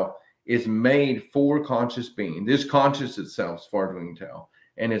itself, is made for conscious beings. This conscious itself, as far as we can tell,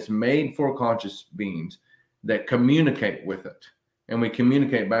 and it's made for conscious beings that communicate with it. And we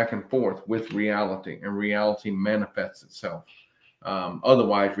communicate back and forth with reality, and reality manifests itself.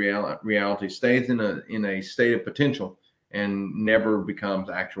 Otherwise, reality stays in a state of potential and never becomes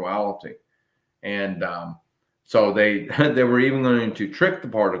actuality. And so they were even going to trick the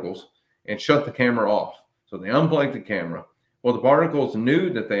particles and shut the camera off. So they unplugged the camera. Well, the particles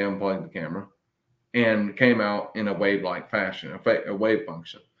knew that they unplugged the camera and came out in a wave-like fashion, a wave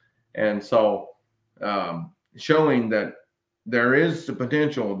function. And so showing that there is the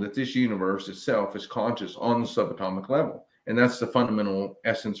potential that this universe itself is conscious on the subatomic level. And that's the fundamental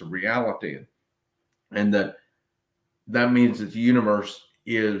essence of reality. And that means that the universe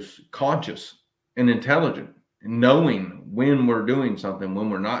is conscious and intelligent, knowing when we're doing something, when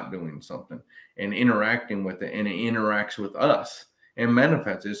we're not doing something, and interacting with it, and it interacts with us and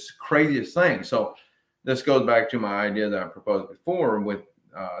manifests. It's the craziest thing. So this goes back to my idea that I proposed before with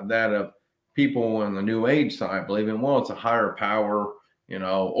that of people on the New Age side believing, well, it's a higher power,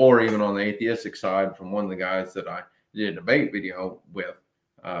 or even on the atheistic side from one of the guys that I did a debate video with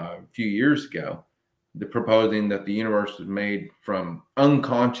a few years ago, proposing that the universe is made from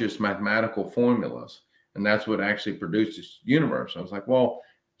unconscious mathematical formulas, and that's what actually produced this universe. I was like, well,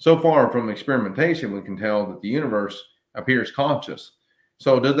 so far from experimentation, we can tell that the universe appears conscious.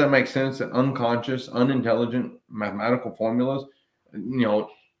 So does that make sense that unconscious, unintelligent mathematical formulas, and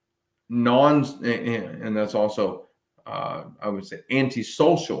that's also, I would say,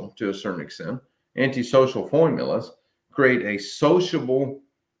 antisocial to a certain extent, antisocial formulas create a sociable,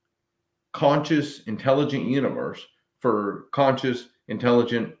 conscious, intelligent universe for conscious,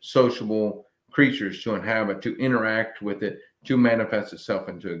 intelligent, sociable creatures to inhabit, to interact with it, to manifest itself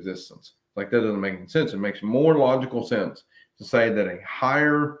into existence. Like, that doesn't make any sense. It makes more logical sense to say that a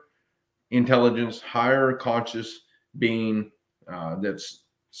higher intelligence, higher conscious being that's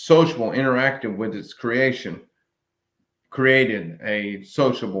sociable, interactive with its creation, created a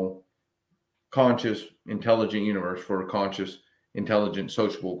sociable, conscious, intelligent universe for conscious, intelligent,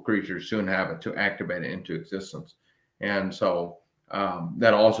 sociable creatures to inhabit, to activate it into existence. And so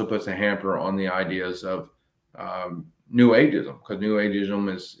that also puts a hamper on the ideas of New Ageism, because New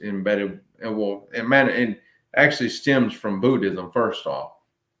Ageism is embedded, it actually stems from Buddhism, first off.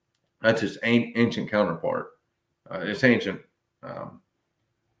 That's its ancient counterpart. Its ancient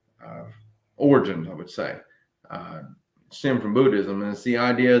origins, I would say, stem from Buddhism. And it's the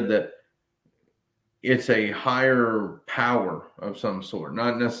idea that it's a higher power of some sort,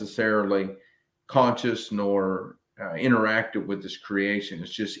 not necessarily conscious nor interactive with this creation.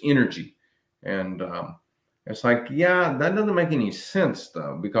 It's just energy. And it's like, yeah, that doesn't make any sense,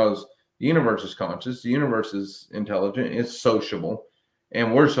 though, because the universe is conscious, the universe is intelligent, it's sociable,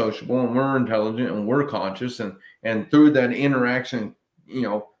 and we're sociable, and we're intelligent, and we're conscious. And through that interaction,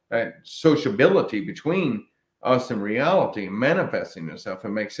 that sociability between us and reality manifesting itself, it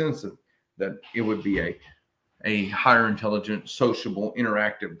makes sense that it would be a higher intelligent, sociable,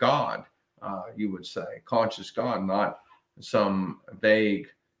 interactive God, you would say, conscious God, not some vague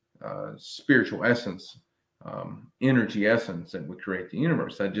spiritual essence, energy essence that would create the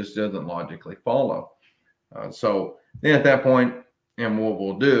universe. That just doesn't logically follow. So then at that point, and what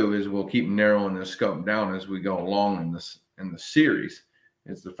we'll do is we'll keep narrowing the scope down as we go along in the series,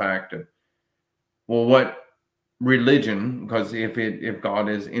 is the fact of, well, what religion, because if God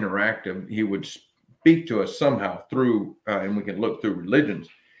is interactive, he would speak to us somehow through, and we can look through religions,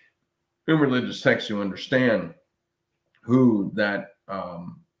 in religious texts, you understand who that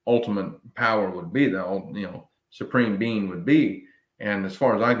ultimate power would be, the supreme being would be. And as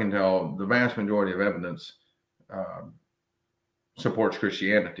far as I can tell, the vast majority of evidence supports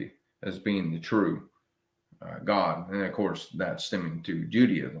Christianity as being the true God, and of course that's stemming to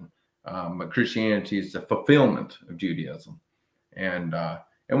Judaism. But Christianity is the fulfillment of Judaism, and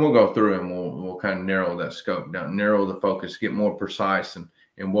we'll go through and we'll kind of narrow that scope down, narrow the focus, get more precise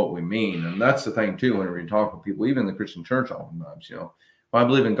in what we mean. And that's the thing too, whenever you talk with people, even the Christian church, oftentimes, well, I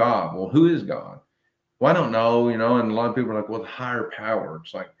believe in God. Well, who is God? Well, I don't know, and a lot of people are like, well, the higher power.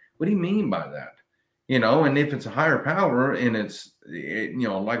 It's like, what do you mean by that? And if it's a higher power, and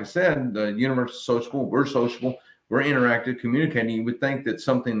like I said, the universe is sociable, we're interactive, communicating, you would think that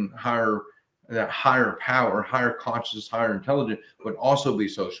something higher, that higher power, higher conscious, higher intelligence would also be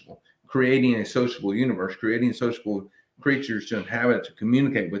sociable, creating a sociable universe, creating sociable creatures to inhabit, to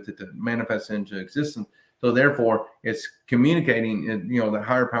communicate with it, to manifest into existence. So therefore, it's communicating, the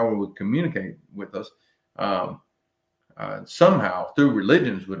higher power would communicate with us somehow through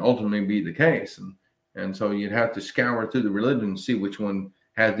religions would ultimately be the case. And so you'd have to scour through the religion and see which one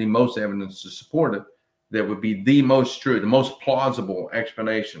has the most evidence to support it. That would be the most true, the most plausible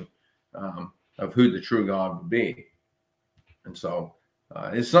explanation of who the true God would be. And so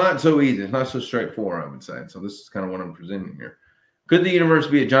it's not so easy. It's not so straightforward, I would say. So this is kind of what I'm presenting here. Could the universe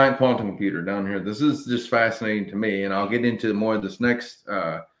be a giant quantum computer down here? This is just fascinating to me. And I'll get into more of this next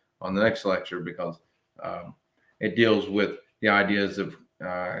on the next lecture, because it deals with the ideas of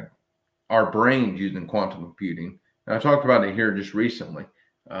our brains using quantum computing. And I talked about it here just recently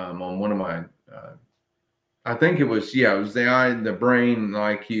on one of my, I think it was the brain, the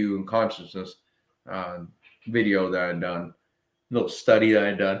IQ, and consciousness video that I had done, little study that I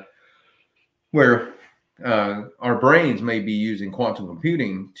had done, where our brains may be using quantum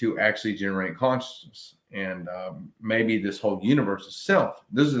computing to actually generate consciousness. And maybe this whole universe itself,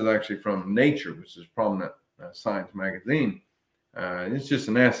 this is actually from Nature, which is a prominent science magazine. It's just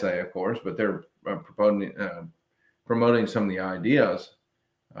an essay, of course, but they're promoting some of the ideas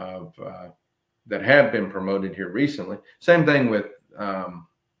of that have been promoted here recently. Same thing with Elon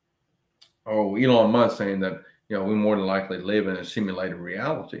Musk saying that we more than likely live in a simulated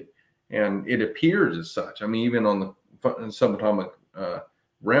reality, and it appears as such. I mean, even on the subatomic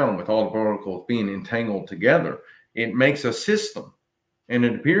realm, with all the particles being entangled together, it makes a system, and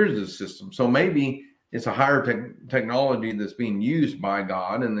it appears as a system. So maybe it's a higher technology that's being used by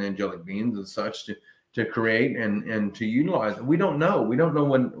God and the angelic beings and such to create and to utilize it. We don't know. We don't know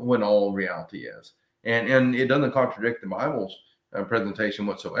when all reality is. And it doesn't contradict the Bible's presentation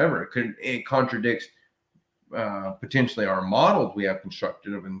whatsoever. It contradicts potentially our models we have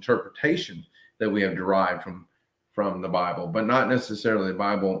constructed of interpretation that we have derived from the Bible, but not necessarily the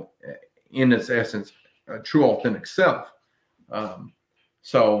Bible in its essence, a true authentic self.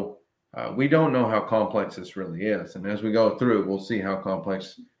 So we don't know how complex this really is. And as we go through, we'll see how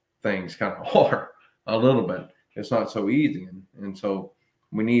complex things kind of are a little bit. It's not so easy. And so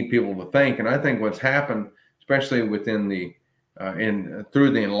we need people to think. And I think what's happened, especially within the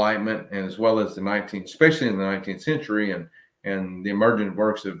through the Enlightenment, and as well as especially in the 19th century, and the emergent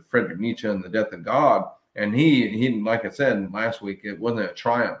works of Friedrich Nietzsche and the death of God. And he, like I said last week, it wasn't a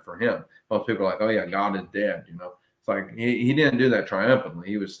triumph for him. Most people are like, oh yeah, God is dead. It's like he didn't do that triumphantly.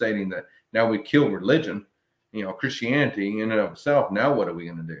 He was stating that now we kill religion, Christianity in and of itself. Now what are we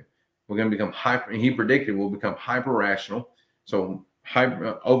going to do? We're going to become hyper. He predicted we'll become hyper rational. So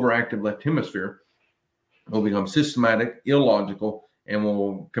overactive left hemisphere will become systematic, illogical, and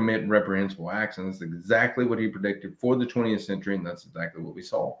will commit reprehensible acts. And that's exactly what he predicted for the 20th century, and that's exactly what we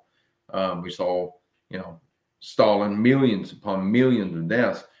saw. We saw, Stalin, millions upon millions of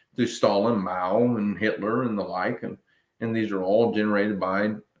deaths through Stalin, Mao, and Hitler, and the like, and these are all generated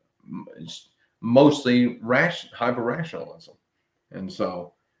by mostly hyper rationalism. And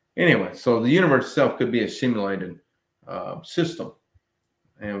so, anyway, so the universe itself could be a simulated system.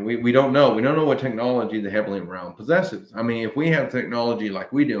 And we don't know. We don't know what technology the heavenly realm possesses. I mean, if we have technology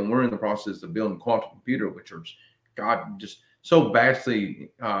like we do, and we're in the process of building a quantum computer, which are, God, just so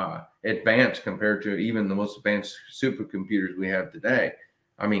vastly advanced compared to even the most advanced supercomputers we have today.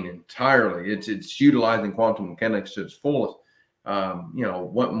 I mean, entirely. It's utilizing quantum mechanics to its fullest.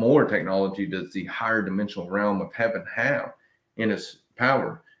 What more technology does the higher dimensional realm of heaven have in its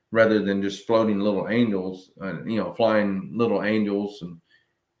power, rather than just floating little angels, flying little angels, and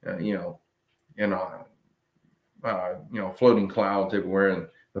floating clouds everywhere, and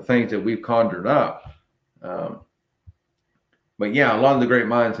the things that we've conjured up. But yeah, a lot of the great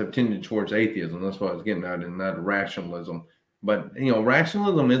minds have tended towards atheism. That's what I was getting at, in that rationalism. But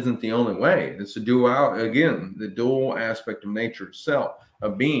rationalism isn't the only way. It's the dual aspect of nature itself,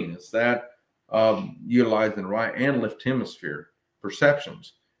 of being. It's that utilizing right and left hemisphere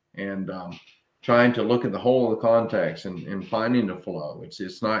perceptions, and trying to look at the whole of the context and finding the flow.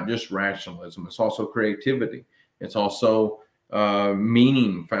 It's not just rationalism. It's also creativity. It's also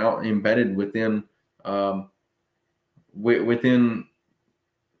meaning found embedded within within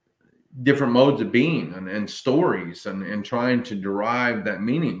different modes of being, and stories, and trying to derive that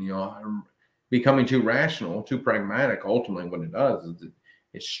meaning. Becoming too rational, too pragmatic, ultimately what it does is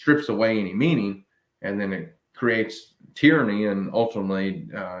it strips away any meaning, and then it creates tyranny, and ultimately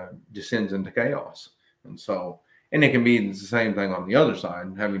descends into chaos. And it can be the same thing on the other side,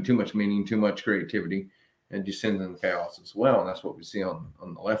 having too much meaning, too much creativity, and descends into chaos as well. And that's what we see on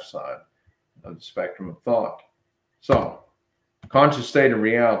the left side of the spectrum of thought. So, conscious state of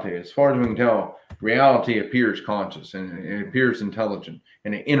reality. As far as we can tell, reality appears conscious, and it appears intelligent,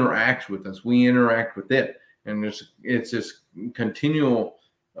 and it interacts with us. We interact with it, and it's this continual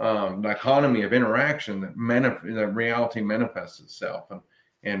dichotomy of interaction that reality manifests itself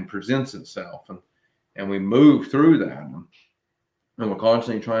and presents itself, and we move through that, and we're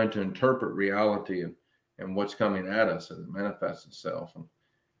constantly trying to interpret reality and what's coming at us as it manifests itself,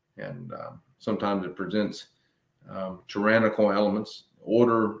 and sometimes it presents tyrannical elements,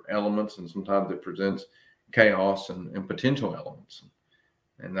 order elements, and sometimes it presents chaos and potential elements.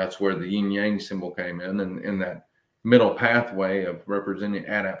 And that's where the yin yang symbol came in, and in that middle pathway of representing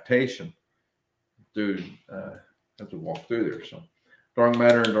adaptation through as we walk through there. So, dark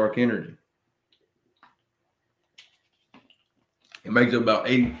matter and dark energy. It makes up about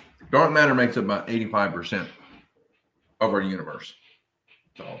dark matter makes up about 85% of our universe.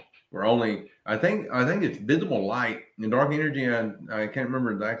 So we're only, I think it's visible light. In dark energy, I can't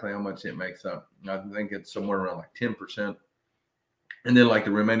remember exactly how much it makes up. I think it's somewhere around like 10%. And then like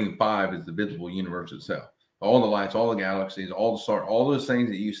the remaining 5 is the visible universe itself. All the lights, all the galaxies, all the stars, all those things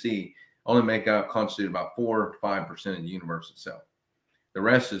that you see only constitute about 4 to 5% of the universe itself. The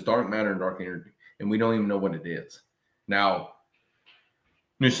rest is dark matter and dark energy, and we don't even know what it is. Now,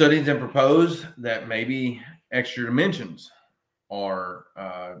 new studies have proposed that maybe extra dimensions are,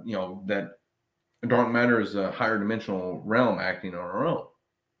 that dark matter is a higher dimensional realm acting on our own.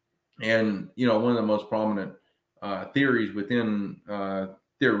 And, one of the most prominent theories within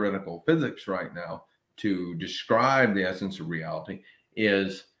theoretical physics right now to describe the essence of reality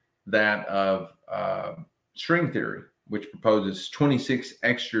is that of string theory, which proposes 26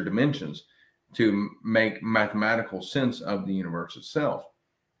 extra dimensions to make mathematical sense of the universe itself.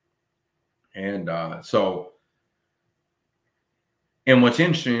 And and what's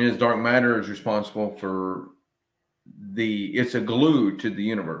interesting is dark matter is responsible for it's a glue to the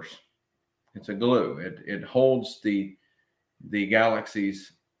universe. It's a glue. It holds the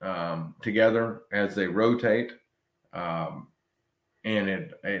galaxies together as they rotate, and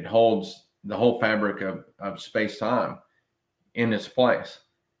it holds the whole fabric of space-time in its place.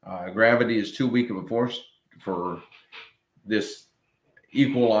 Gravity is too weak of a force for this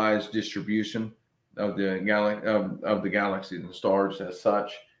equalized distribution of the galaxies and stars as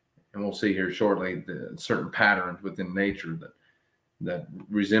such. And we'll see here shortly the certain patterns within nature that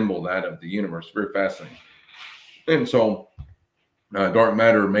resemble that of the universe. Very fascinating. And so dark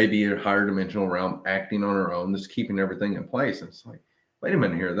matter may be a higher dimensional realm acting on our own, that's keeping everything in place. And it's like, wait a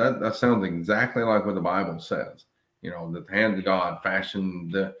minute here, that sounds exactly like what the Bible says. That the hand of God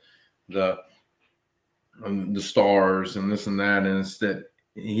fashioned the stars and this and that, and it's that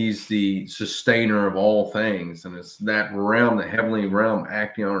he's the sustainer of all things, and it's that realm, the heavenly realm,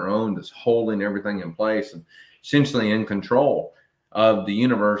 acting on our own, that's holding everything in place and essentially in control of the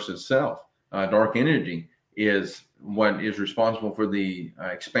universe itself. Dark energy is what is responsible for the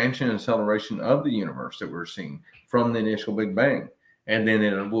expansion and acceleration of the universe that we're seeing from the initial Big Bang. And then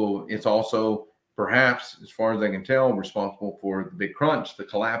it's also, perhaps, as far as I can tell, responsible for the Big Crunch, the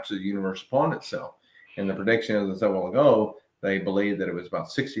collapse of the universe upon itself. And the prediction, as I said a while ago, they believe that it was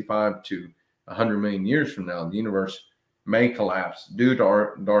about 65 to 100 million years from now, the universe may collapse due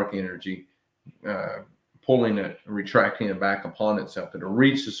to dark energy, pulling it, retracting it back upon itself. It'll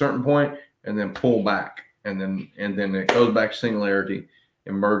reach a certain point and then pull back. And then it goes back to singularity,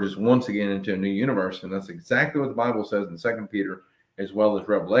 emerges once again into a new universe. And that's exactly what the Bible says in 2 Peter, as well as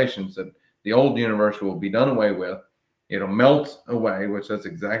Revelations, that the old universe will be done away with. It'll melt away, which that's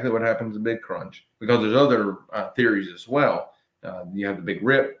exactly what happens in Big Crunch, because there's other theories as well. You have the Big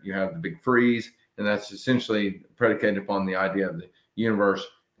Rip, you have the Big Freeze, and that's essentially predicated upon the idea of the universe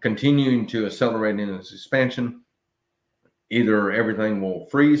continuing to accelerate in its expansion. Either everything will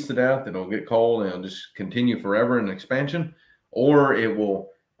freeze to death, it'll get cold, and it'll just continue forever in expansion, or it will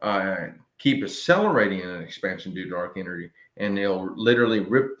keep accelerating in an expansion due to dark energy, and it'll literally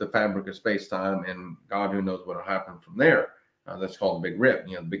rip the fabric of space-time, and God, who knows what will happen from there. That's called the Big Rip,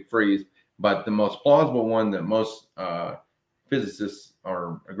 the Big Freeze. But the most plausible one that most physicists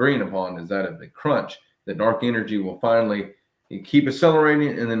are agreeing upon is that of the crunch. The dark energy will finally keep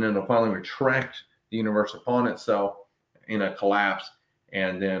accelerating, and then it'll finally retract the universe upon itself in a collapse.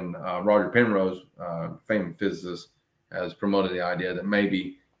 And then Roger Penrose, famous physicist, has promoted the idea that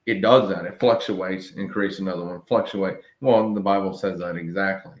maybe it does that. It fluctuates and creates another one. Fluctuate. Well, the Bible says that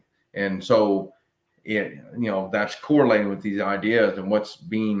exactly. And so that's correlating with these ideas and what's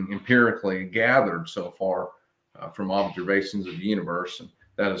being empirically gathered so far from observations of the universe, and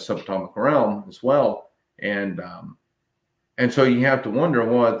that is subatomic realm as well. And so you have to wonder,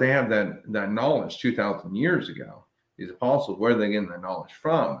 well, if they have that knowledge 2,000 years ago, these apostles, where are they getting that knowledge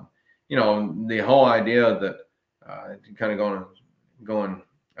from? The whole idea that kind of going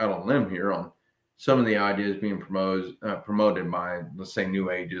out on a limb here on some of the ideas being promoted by, let's say,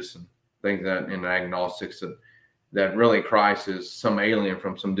 New Ages and things that, and agnostics, that really Christ is some alien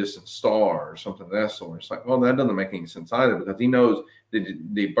from some distant star or something of that sort. It's like, well, that doesn't make any sense either, because he knows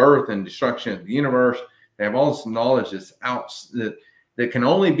the birth and destruction of the universe. They have all this knowledge that's that can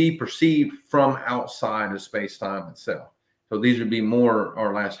only be perceived from outside of space-time itself. So these would be more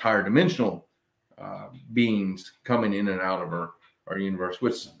or less higher dimensional beings coming in and out of our universe,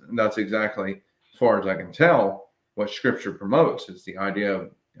 which that's exactly, as far as I can tell, what Scripture promotes. Is the idea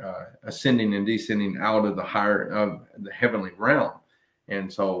of ascending and descending out of the heavenly realm.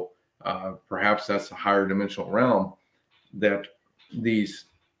 And so perhaps that's a higher dimensional realm that these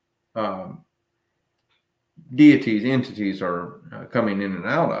deities, entities are coming in and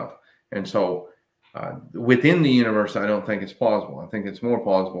out of. And so within the universe, I don't think it's plausible. I think it's more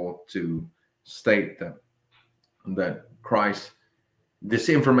plausible to state that Christ, this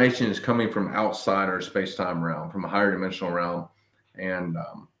information is coming from outside our space-time realm, from a higher dimensional realm, and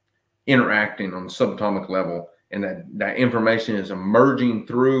interacting on the subatomic level, and that information is emerging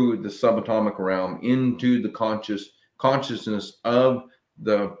through the subatomic realm into the consciousness of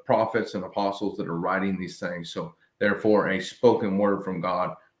the prophets and apostles that are writing these things. So therefore, a spoken word from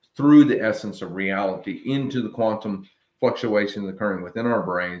God through the essence of reality into the quantum fluctuations occurring within our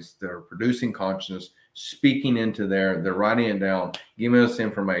brains that are producing consciousness, speaking into they're writing it down, giving us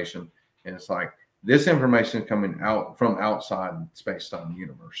information. And it's like, this information is coming out from outside space-time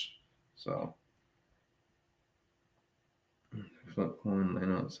universe. So, flip coin,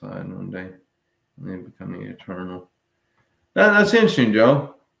 land outside one day, and then becoming eternal. That's interesting,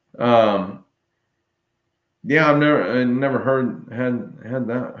 Joe. Yeah, I've never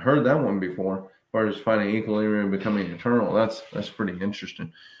heard that one before. As far as finding equilibrium and becoming eternal, that's pretty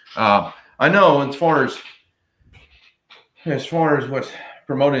interesting. I know as far as what's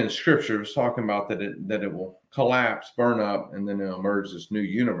promoted in Scripture, it's talking about that it will collapse, burn up, and then it'll emerge this new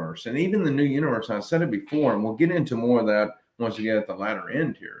universe. And even the new universe, I said it before, and we'll get into more of that wants to get at the latter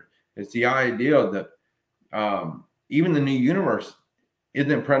end here. It's the idea that even the new universe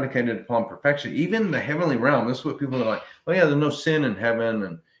isn't predicated upon perfection. Even the heavenly realm, this is what people are like, oh yeah, there's no sin in heaven,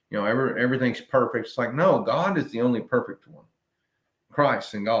 and everything's perfect. It's like, no, God is the only perfect one.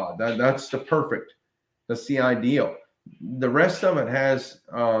 Christ and God. That's the perfect. That's the ideal. The rest of it has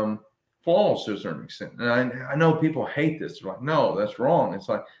flaws to a certain extent. And I know people hate this. They're like, no, that's wrong. It's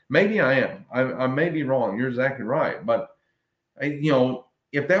like, maybe I am. I may be wrong. You're exactly right. But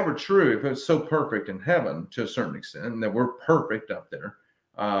if that were true, if it's so perfect in heaven to a certain extent, and that we're perfect up there,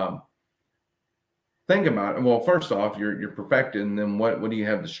 think about it. Well, first off, you're perfected, and then what do you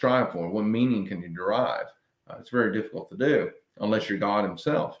have to strive for? What meaning can you derive? It's very difficult to do unless you're God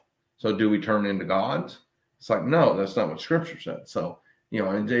himself. So do we turn into gods? It's like, no, that's not what Scripture said. So,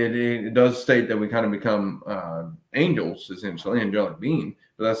 it does state that we kind of become angels, essentially, angelic beings,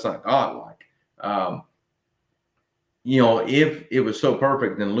 but that's not God-like. If it was so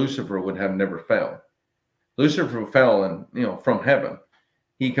perfect, then Lucifer would have never fell. Lucifer fell from heaven.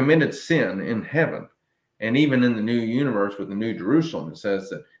 He committed sin in heaven. And even in the new universe with the New Jerusalem, it says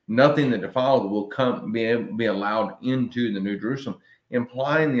that nothing that defiled will be allowed into the New Jerusalem,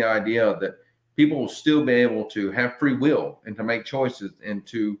 implying the idea that people will still be able to have free will and to make choices and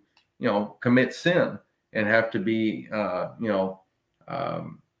to, commit sin and have to be,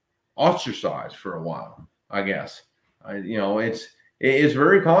 ostracized for a while, I guess. It's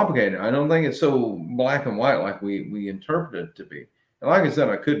very complicated. I don't think it's so black and white like we interpret it to be. And like I said,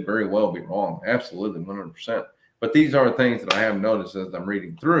 I could very well be wrong. Absolutely, 100%. But these are things that I have noticed as I'm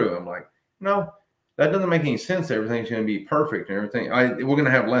reading through. I'm like, no, that doesn't make any sense. Everything's going to be perfect and everything. We're going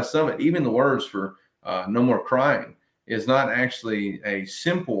to have less of it. Even the words for no more crying is not actually a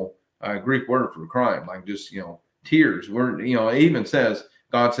simple Greek word for crying, like just, tears. It even says,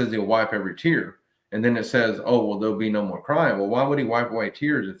 God says he'll wipe every tear. And then it says, oh, well, there'll be no more crying. Well, why would he wipe away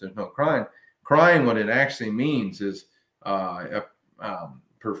tears if there's no crying? Crying, what it actually means is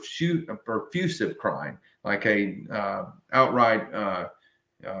perfusive crying, like a outright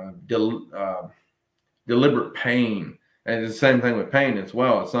deliberate pain. And it's the same thing with pain as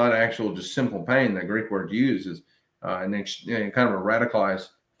well. It's not actual just simple pain. The Greek word used is kind of a radicalized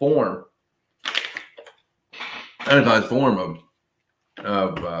form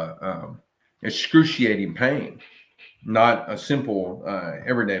of excruciating pain, not a simple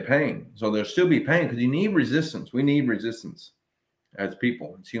everyday pain. So there'll still be pain because you need resistance. We need resistance as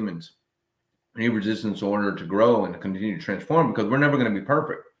people, as humans. We need resistance in order to grow and to continue to transform, because we're never going to be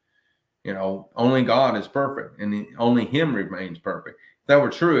perfect. Only God is perfect, and only him remains perfect. If that were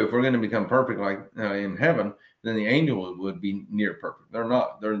true, if we're going to become perfect like in heaven, then the angels would be near perfect. They're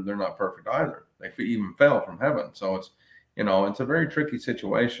not. They're not perfect either. They even fell from heaven. So it's it's a very tricky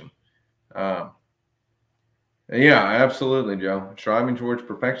situation. Yeah, absolutely, Joe. Striving towards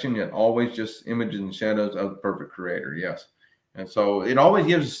perfection, yet always just images and shadows of the perfect Creator. Yes, and so it always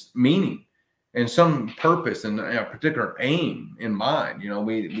gives meaning and some purpose and a particular aim in mind.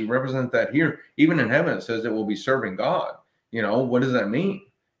 We represent that here. Even in heaven, it says that we'll be serving God. What does that mean?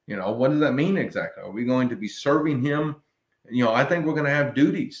 What does that mean exactly? Are we going to be serving him? I think we're going to have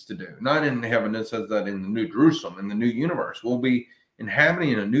duties to do. Not in heaven. It says that in the New Jerusalem, in the new universe, we'll be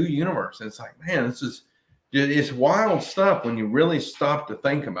inhabiting a new universe. And it's like, man, it's wild stuff when you really stop to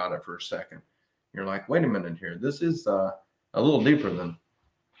think about it for a second. You're like, wait a minute here. This is a little deeper than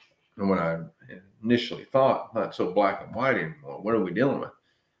what I initially thought. Not so black and white anymore. What are we dealing with?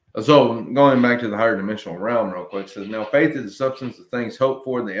 So going back to the higher dimensional realm real quick, it says, now faith is the substance of things hoped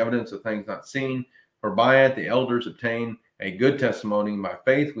for, the evidence of things not seen. For by it the elders obtain a good testimony. By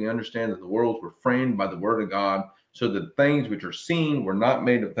faith we understand that the worlds were framed by the word of God, so that things which are seen were not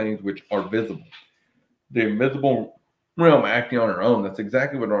made of things which are visible. The invisible realm acting on our own. That's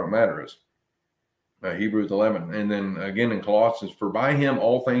exactly what dark matter is. Hebrews 11. And then again in Colossians, for by him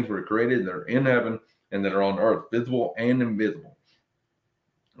all things were created that are in heaven and that are on earth, visible and invisible.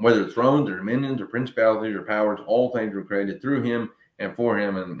 Whether thrones or dominions or principalities or powers, all things were created through him and for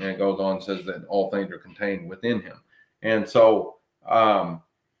him. And it goes on and says that all things are contained within him. And so,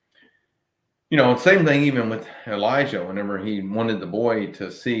 same thing even with Elijah, whenever he wanted the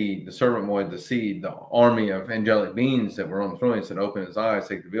servant boy to see the army of angelic beings that were on the throne. He said, open his eyes,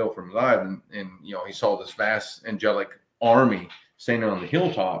 take the veil from his eyes. And he saw this vast angelic army standing on the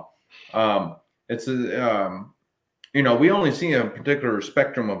hilltop. We only see a particular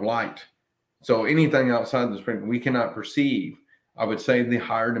spectrum of light. So anything outside the spectrum, we cannot perceive. I would say the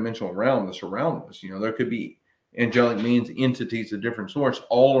higher dimensional realm that's around us. There could be angelic beings, entities of different sorts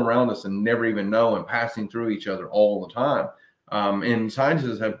all around us and never even know, and passing through each other all the time. And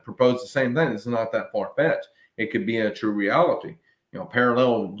scientists have proposed the same thing. It's not that far-fetched. it could be a true reality.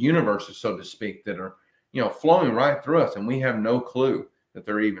 Parallel universes, so to speak, that are flowing right through us, and we have no clue that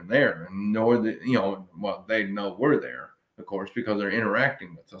they're even there, and nor that well, they know we're there, of course, because they're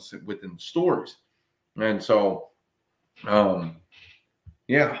interacting with us within the stories. And so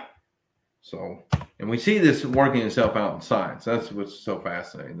yeah, so, and we see this working itself out in science. That's what's so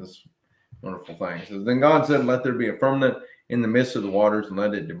fascinating, this wonderful thing. It says, then God said, let there be a firmament in the midst of the waters, and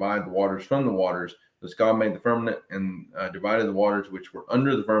let it divide the waters from the waters. Thus God made the firmament and divided the waters which were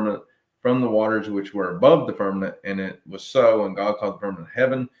under the firmament from the waters which were above the firmament. And it was so, and God called the firmament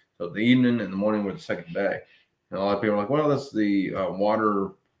heaven. So the evening and the morning were the second day. And a lot of people are like, well, that's the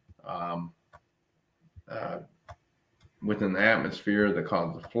water within the atmosphere that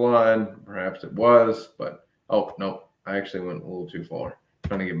caused the flood. Perhaps it was, but oh no, I actually went a little too far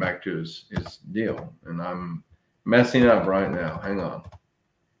trying to get back to his deal, and I'm messing up right now. Hang on.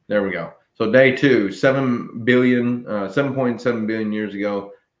 There we go. So day 2, 7.7 billion years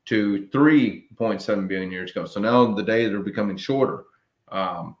ago to 3.7 billion years ago. So now the days are becoming shorter.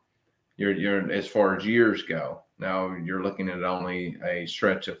 You're as far as years go. Now you're looking at only a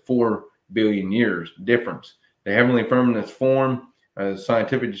stretch of 4 billion years difference. The heavenly firmament's form,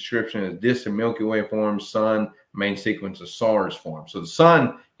 scientific description is disk of Milky Way form, sun, main sequence of stars form. So the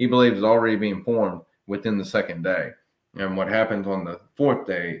sun, he believes, is already being formed within the second day. And what happens on the fourth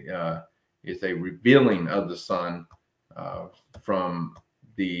day is a revealing of the sun from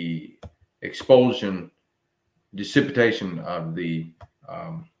the expulsion, dissipation of the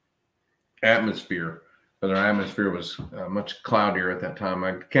atmosphere. But our atmosphere was much cloudier at that time.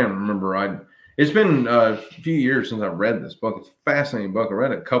 I can't remember. It's been a few years since I've read this book. It's a fascinating book. I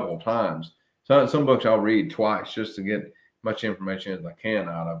read it a couple of times. So some books I'll read twice just to get much information as I can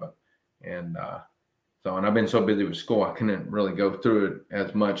out of it. And and I've been so busy with school, I couldn't really go through it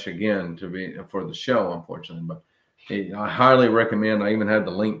as much again for the show, unfortunately. But I highly recommend. I even have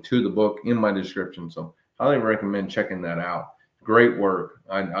the link to the book in my description, so highly recommend checking that out. Great work.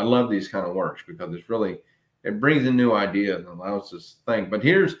 I love these kind of works because it brings in new ideas and allows us to think. But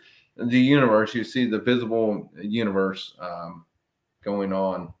here's the universe. You see the visible universe going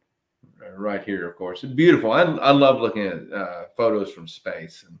on right here, of course. It's beautiful. I love looking at photos from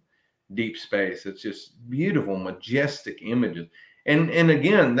space and deep space. It's just beautiful, majestic images. And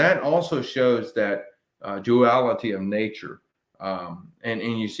again, that also shows that duality of nature. And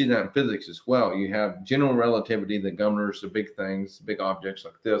you see that in physics as well. You have general relativity that governs the big things, big objects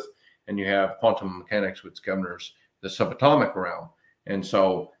like this, and you have quantum mechanics, which governs the subatomic realm. And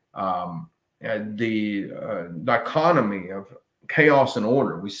so the dichotomy of chaos and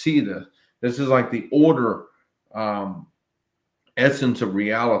order, we see this. This is like the order essence of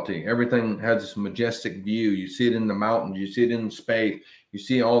reality. Everything has this majestic view. You see it in the mountains. You see it in space. You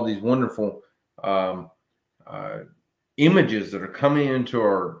see all these wonderful images that are coming into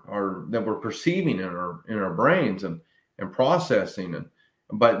our that we're perceiving in our brains and processing.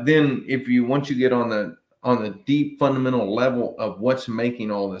 But then once you get on the deep fundamental level of what's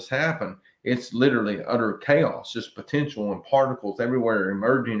making all this happen, it's literally utter chaos, just potential and particles everywhere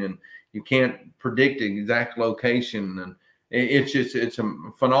emerging, and you can't predict the exact location, and it's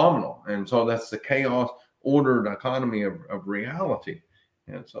phenomenal. And so that's the chaos ordered economy of reality.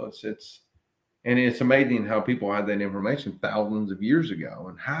 And so it's amazing how people had that information thousands of years ago,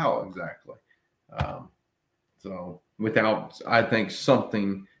 and how exactly. So without, I think,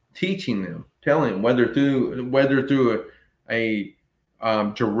 something teaching them, telling them, whether through a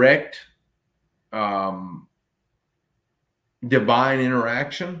direct divine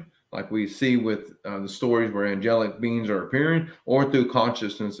interaction, like we see with the stories where angelic beings are appearing, or through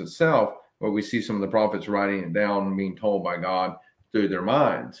consciousness itself, where we see some of the prophets writing it down and being told by God through their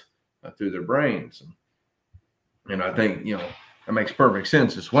minds, through their brains. And I think, that makes perfect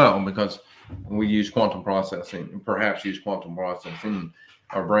sense as well, because we use quantum processing, and perhaps use quantum processing.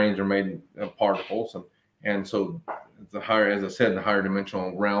 Our brains are made of particles, and so the higher, as I said, the higher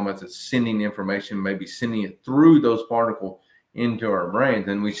dimensional realm, as it's sending information, maybe sending it through those particles into our brains.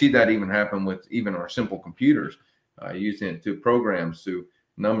 And we see that even happen with even our simple computers, using it through programs, through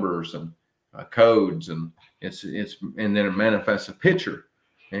numbers and codes, and and then it manifests a picture,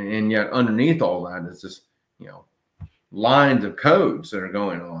 and yet underneath all that is this, lines of codes that are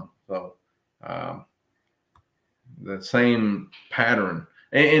going on. So the same pattern.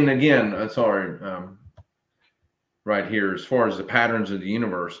 And again, right here, as far as the patterns of the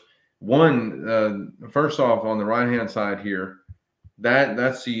universe, first off, on the right hand side here,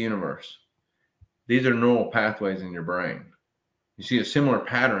 that's the universe. These are neural pathways in your brain. You see a similar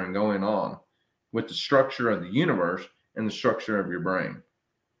pattern going on with the structure of the universe and the structure of your brain.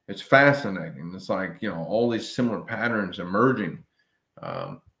 it's fascinating. It's like, you know, all these similar patterns emerging,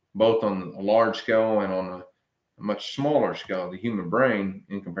 both on a large scale and on a much smaller scale, the human brain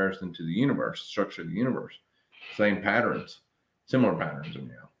in comparison to the universe, structure of the universe. Same patterns, similar patterns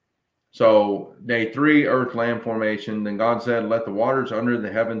anyhow. So day 3, earth land formation. Then God said, let the waters under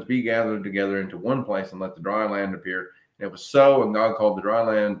the heavens be gathered together into one place, and let the dry land appear. And it was so, and God called the dry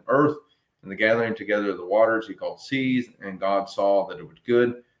land earth, and the gathering together of the waters he called seas. And God saw that it was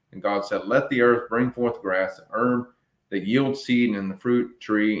good. And God said, let the earth bring forth grass and herb that yields seed, and the fruit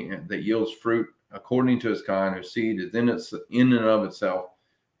tree that yields fruit according to its kind, whose seed is in and of itself,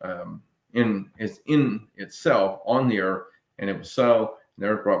 in itself on the earth. And it was so. And the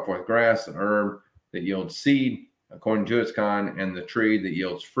earth brought forth grass and herb that yields seed according to its kind, and the tree that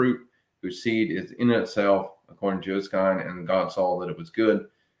yields fruit, whose seed is in itself according to its kind. And God saw that it was good.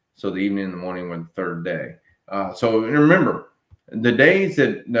 So the evening and the morning were the third day. So remember, the days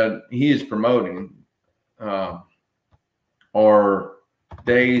that he is promoting are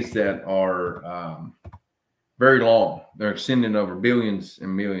days that are very long. They're extended over billions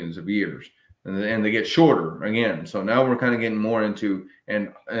and millions of years, and they get shorter again. So now we're kind of getting more into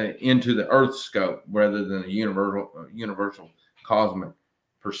the Earth scope rather than a universal cosmic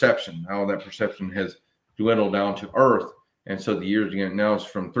perception. How that perception has dwindled down to Earth, and so the years again now it's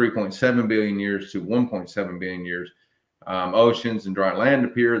from 3.7 billion years to 1.7 billion years. Oceans and dry land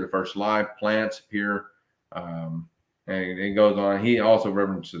appear. The first live plants appear. And it goes on. He also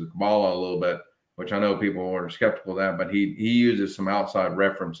references the Kabbalah a little bit, which I know people are skeptical of that, but he uses some outside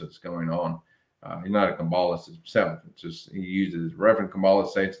references going on. He's not a Kabbalist himself. It's just he uses reference. Kabbalah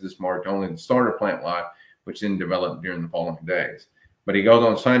states this marked only the start of plant life, which then developed during the following days. But he goes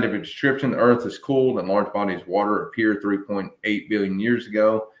on scientific description. The earth is cooled and large bodies of water appeared 3.8 billion years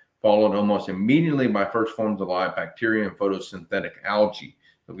ago, followed almost immediately by first forms of life, bacteria and photosynthetic algae.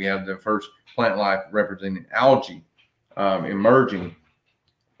 So we have the first plant life representing algae. Emerging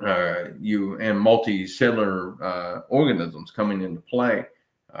and multicellular organisms coming into play,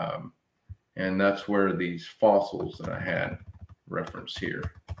 and that's where these fossils that I had referenced here.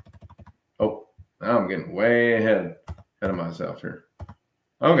 Oh, now I'm getting way ahead of myself here.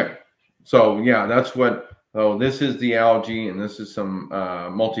 Okay, so yeah, that's what. Oh, this is the algae, and this is some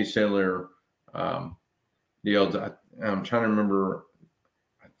multicellular deals. I'm trying to remember.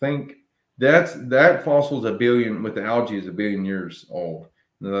 I think that fossil is a billion, with the algae is 1 billion years old.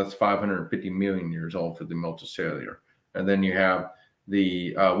 And that's 550 million years old for the multicellular. And then you have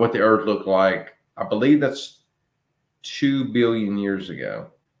the what the Earth looked like. I believe that's 2 billion years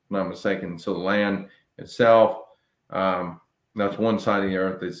ago, if I'm not mistaken. So the land itself, that's one side of the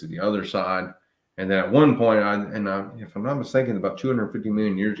Earth. This is the other side. And then at one point, if I'm not mistaken, about 250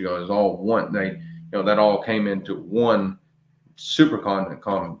 million years ago, it was all one. That all came into one supercontinent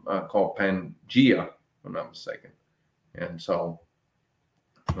called Pangea, if I'm not mistaken. And so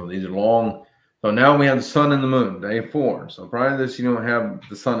these are long. So now we have the sun and the moon, day 4. So prior to this, you don't have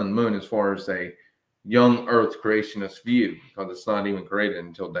the sun and the moon as far as a young Earth creationist view, because it's not even created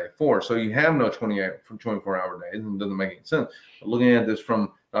until day 4. So you have no 24-hour days, and it doesn't make any sense. But looking at this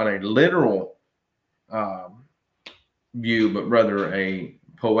from not a literal view, but rather a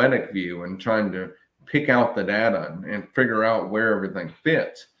poetic view, and trying to pick out the data and figure out where everything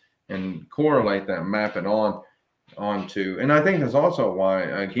fits and correlate that, map it onto. And I think that's also why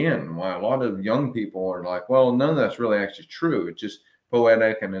a lot of young people are like, well, none of that's really actually true. It's just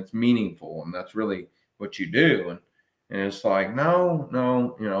poetic and it's meaningful, and that's really what you do. And it's like, no,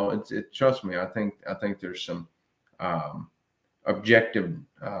 trust me, I think there's some objective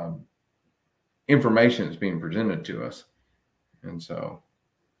information that's being presented to us. And so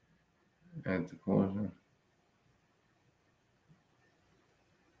at the closure.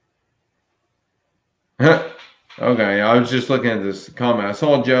 Okay, I was just looking at this comment. I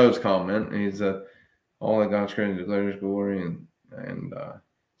saw Joe's comment. He's all that God's created declares glory, and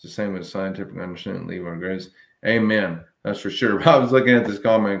it's the same with scientific understanding. Leave our grace. Amen. That's for sure. But I was looking at this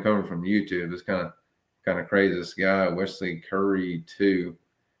comment coming from YouTube. It's kind of crazy. This guy Wesley Curry too.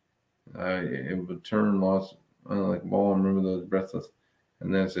 It would turn lost like a ball. Remember those breathless.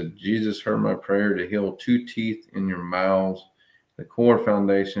 And then it said, Jesus heard my prayer to heal 2 teeth in your mouths, the core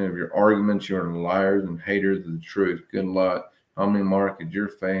foundation of your arguments. You are liars and haters of the truth. Good luck. Omni market, your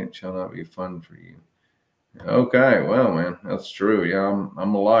fate shall not be fun for you. Okay, well, man, that's true. Yeah,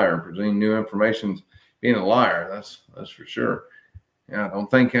 I'm a liar. Presenting new information's being a liar. That's for sure. Yeah, don't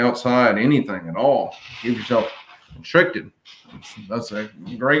think outside anything at all. Keep yourself constricted. That's a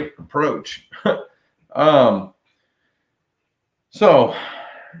great approach. So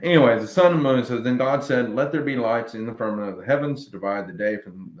anyways, the sun and moon says, then God said, let there be lights in the firmament of the heavens to divide the day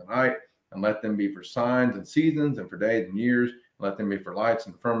from the night, and let them be for signs and seasons and for days and years. Let them be for lights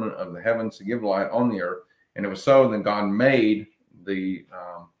in the firmament of the heavens to give light on the earth. And it was so. Then God made the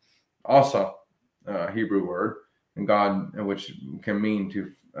asa, Hebrew word, and God, which can mean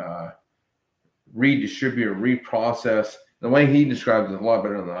to redistribute, reprocess. The way he describes it is a lot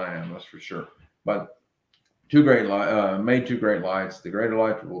better than I am, that's for sure. But made two great lights, the greater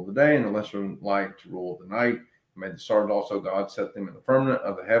light to rule the day, and the lesser light to rule the night. He made the stars also. God set them in the firmament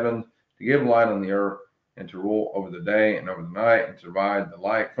of the heaven to give light on the earth, and to rule over the day and over the night, and to divide the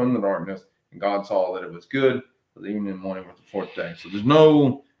light from the darkness. And God saw that it was good. The evening and morning was the fourth day. So there's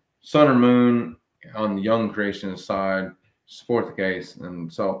no sun or moon on the young creationist side to support the case.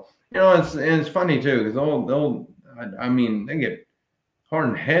 And so, it's funny too, because they get hard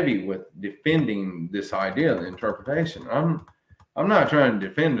and heavy with defending this idea of the interpretation. I'm not trying to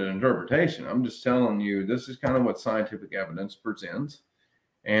defend an interpretation. I'm just telling you this is kind of what scientific evidence presents,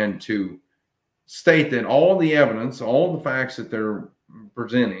 and to state that all the evidence, all the facts that they're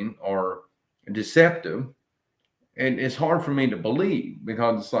presenting are deceptive. And it's hard for me to believe,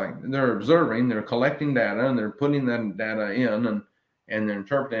 because it's like they're observing, they're collecting data, and they're putting that data in, and they're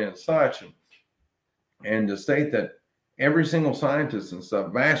interpreting it as such. And to state that every single scientist and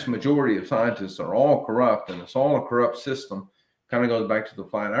stuff, vast majority of scientists are all corrupt, and it's all a corrupt system, kind of goes back to the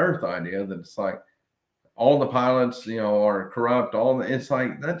flat earth idea that it's like all the pilots, are corrupt. It's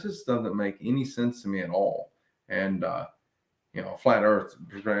like, that just doesn't make any sense to me at all. And, flat earth,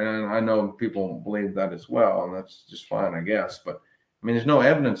 and I know people believe that as well, and that's just fine, I guess. But I mean, there's no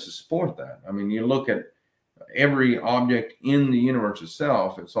evidence to support that. I mean, you look at every object in the universe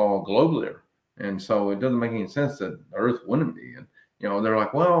itself, it's all globular. And so it doesn't make any sense that the earth wouldn't be. And, they're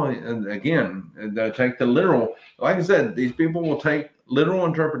like, well, again, they take the literal, like I said, these people will take literal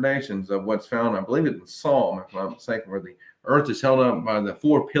interpretations of what's found, I believe it's in Psalm, if I'm not mistaken, where the earth is held up by the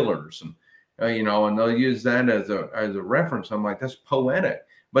four pillars. And, and they'll use that as a reference. I'm like, that's poetic.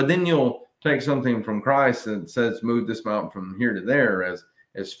 But then you'll take something from Christ that says, move this mountain from here to there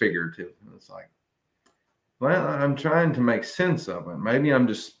as figurative. And it's like, well, I'm trying to make sense of it. Maybe I'm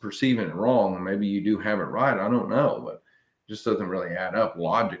just perceiving it wrong, and maybe you do have it right. I don't know, but it just doesn't really add up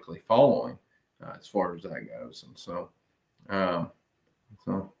logically following as far as that goes. And so,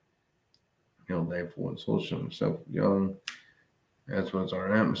 day for the solution himself young. That's what's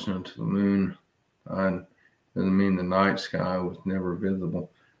our atmosphere to the moon. Doesn't mean the night sky was never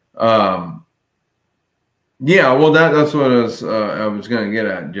visible. That's what I was going to get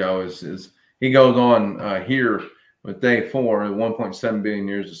at, Joe. Is he goes on here with day 4, 1.7 billion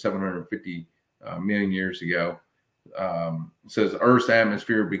years to 750 million years ago. It says Earth's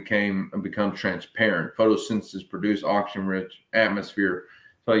atmosphere becomes transparent. Photosynthesis produced oxygen-rich atmosphere.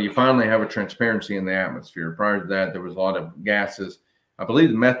 So you finally have a transparency in the atmosphere. Prior to that, there was a lot of gases. I believe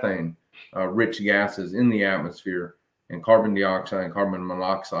methane, rich gases in the atmosphere, and carbon dioxide and carbon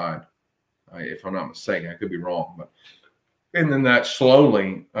monoxide, if I'm not mistaken. I could be wrong. And then that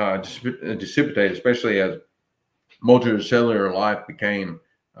slowly dissipated, especially as multicellular life became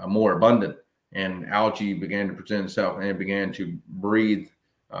more abundant, and algae began to present itself, and it began to breathe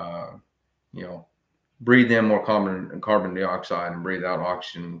in more carbon dioxide and breathe out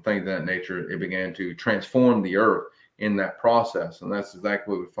oxygen, things of that nature. It began to transform the earth in that process. And that's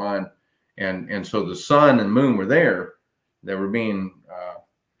exactly what we find. And so the sun and moon were there. They were being,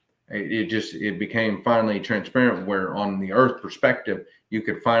 it became finally transparent, where on the earth perspective, you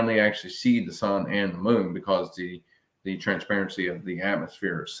could finally actually see the sun and the moon because the transparency of the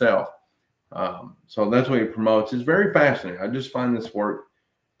atmosphere itself. So that's what he promotes. It's very fascinating. I just find this work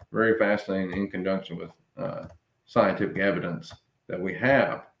very fascinating in conjunction with scientific evidence that we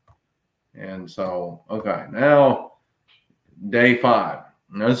have. And so, okay, now day 5.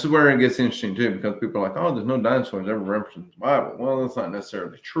 Now this is where it gets interesting too, because people are like, oh, there's no dinosaurs ever referenced in the Bible. Well, that's not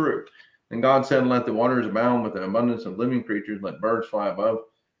necessarily true. And God said, let the waters abound with an abundance of living creatures, let birds fly above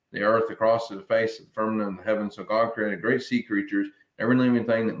the earth across the face of the firmament of the heavens. So God created great sea creatures, every living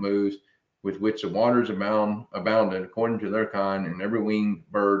thing that moves, with which the waters abounded according to their kind, and every winged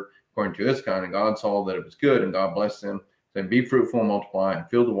bird according to its kind. And God saw that it was good, and God blessed them, saying, be fruitful and multiply, and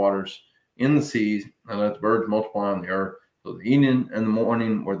fill the waters in the seas, and let the birds multiply on the earth. So the evening and the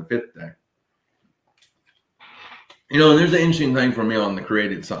morning were the 5th day. There's an interesting thing for me on the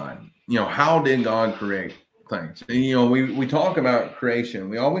created side. How did God create things? We talk about creation.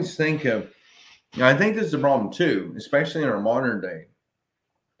 We always think of, I think this is a problem too, especially in our modern day.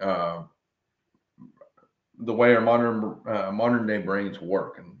 The way our modern day brains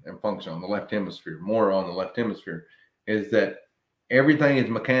work and function on the left hemisphere, more on the left hemisphere, is that everything is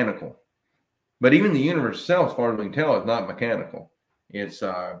mechanical. But even the universe itself, as far as we can tell, is not mechanical. It's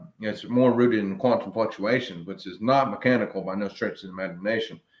more rooted in quantum fluctuations, which is not mechanical by no stretch of the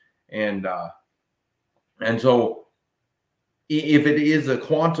imagination. And so if it is a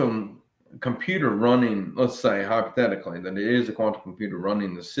quantum computer running, let's say hypothetically that it is a quantum computer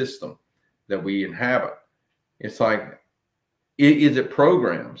running the system that we inhabit, it's like, is it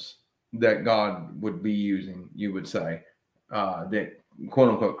programs that God would be using, you would say, that quote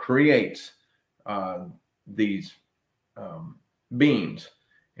unquote creates these beings?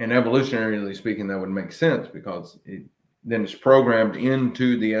 And evolutionarily speaking, that would make sense, because then it's programmed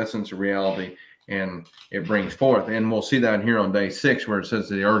into the essence of reality, and it brings forth. And we'll see that here on day 6, where it says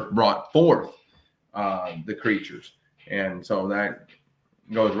the earth brought forth the creatures. And so that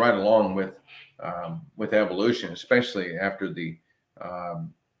goes right along with evolution, especially after the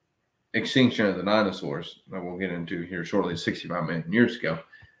extinction of the dinosaurs that we'll get into here shortly, 65 million years ago.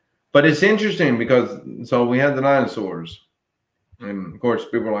 But it's interesting because, so we had the dinosaurs, and of course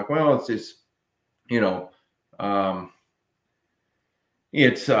people are like, well, it's just,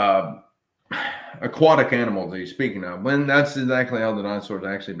 it's aquatic animals that he's speaking of. When that's exactly how the dinosaurs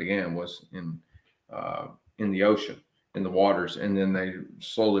actually began, was in the ocean, in the waters, and then they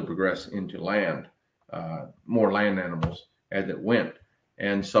slowly progressed into land, more land animals as it went.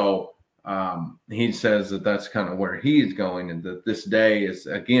 And so he says that that's kind of where he's going, and that this day is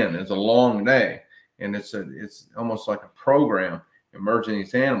a long day, and it's almost like a program emerging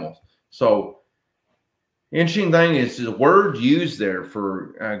these animals. So interesting thing is the word used there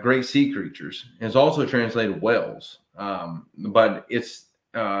for great sea creatures is also translated whales, but it's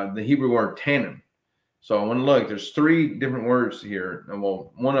the Hebrew word tannin. So I want to look. There's 3 different words here. And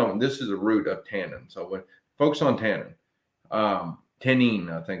well, one of them, this is the root of tannin. So we focus on tannin. Tannin,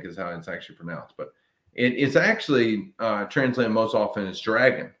 I think, is how it's actually pronounced. But it's actually translated most often as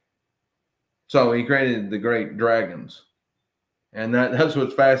dragon. So he created the great dragons. And that's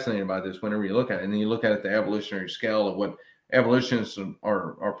what's fascinating about this whenever you look at it. And then you look at it, the evolutionary scale of what evolutionists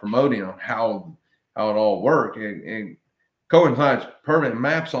are promoting on how it all works. It coincides perfect,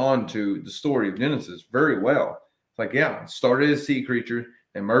 maps onto the story of Genesis very well. It's like, yeah, it started as sea creatures,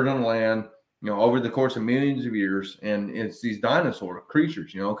 emerged on land, over the course of millions of years, and it's these dinosaur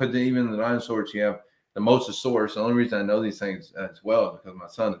creatures, because even the dinosaurs, you have the mosasaurus. The only reason I know these things as well is because my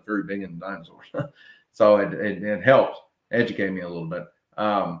son is very big into dinosaurs. So it helps educate me a little bit.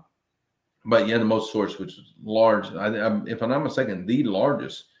 But yeah, the mosasaurus, which is large, if I'm not mistaken, the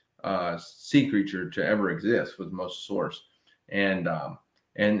largest sea creature to ever exist, was the mosasaurus. And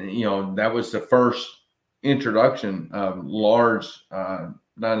that was the first introduction of large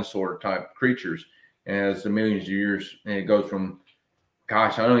dinosaur type creatures. As the millions of years, and it goes from,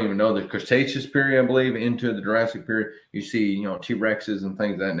 gosh, I don't even know, the Cretaceous period, I believe, into the Jurassic period, you see, T-Rexes and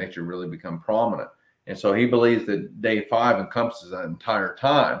things of that nature really become prominent. And so he believes that day 5 encompasses that entire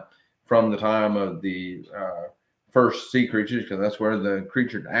time, from the time of the first sea creatures, because that's where the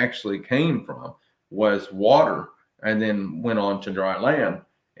creature actually came from, was water, and then went on to dry land,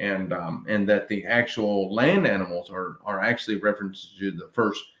 and that the actual land animals are actually references to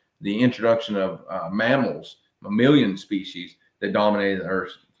the introduction of mammals, mammalian species that dominated the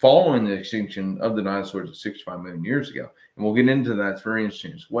earth following the extinction of the dinosaurs 65 million years ago. And we'll get into that. It's very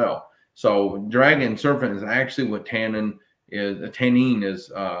interesting as well. So dragon serpent is actually what tannin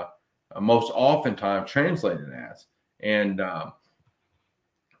is most oftentimes translated as. And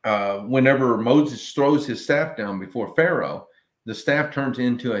whenever Moses throws his staff down before Pharaoh, the staff turns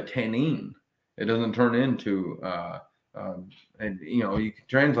into a tannin. It doesn't turn into, you can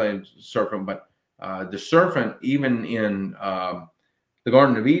translate serpent, but the serpent, even in the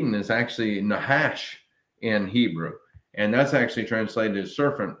Garden of Eden, is actually nahash in Hebrew. And that's actually translated as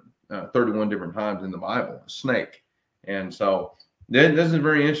serpent 31 different times in the Bible, a snake. And so this is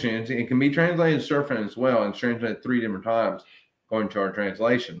very interesting. It can be translated as serpent as well, and it's translated 3 different times according to our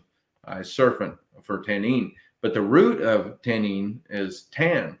translation, as serpent for tannin. But the root of tannin is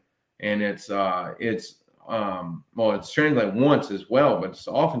tan, and it's translated once as well, but it's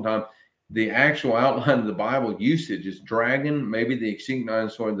oftentimes the actual outline of the Bible usage is dragon, maybe the extinct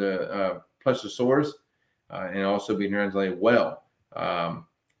dinosaur, the plesiosaurus, and also be translated whale.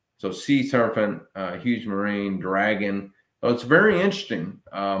 So sea serpent, huge marine, dragon. So it's very interesting.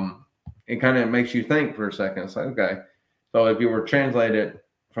 It kind of makes you think for a second. It's like, okay, so if you were translated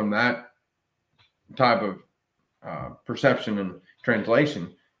from that type of perception and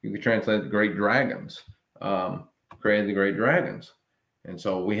translation, you could translate the great dragons, created the great dragons. And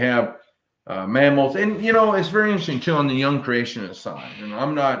so we have mammals. And, it's very interesting, too, on the young creationist side. And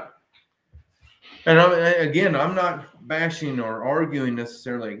I'm not And again, I'm not bashing or arguing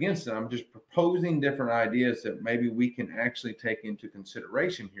necessarily against it. I'm just proposing different ideas that maybe we can actually take into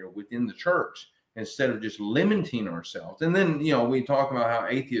consideration here within the church instead of just limiting ourselves. And then, we talk about how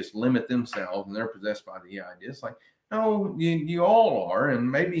atheists limit themselves and they're possessed by the ideas. Like, no, you all are. And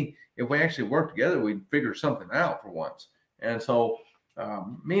maybe if we actually work together, we'd figure something out for once. And so,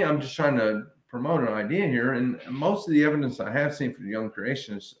 I'm just trying to promote an idea here. And most of the evidence I have seen for the young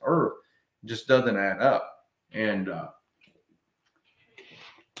creationists Earth just doesn't add up. And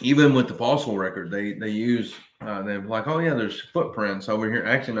even with the fossil record, they use they're like, oh yeah, there's footprints over here,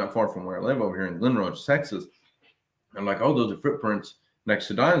 actually not far from where I live over here in Glen Roach, Texas. I'm like, oh, those are footprints next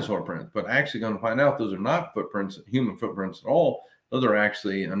to dinosaur prints, but actually going to find out those are not footprints, human footprints at all. Those are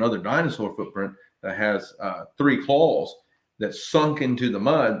actually another dinosaur footprint that has 3 claws that sunk into the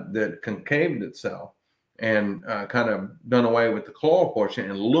mud that concaved itself and kind of done away with the claw portion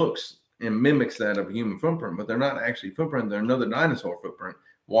and looks and mimics that of a human footprint, but they're not actually footprint. They're another dinosaur footprint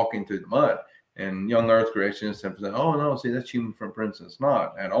walking through the mud. And young Earth creationists have said, oh, no, see, that's human footprints. And it's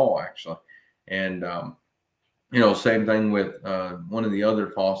not at all, actually. And, same thing with one of the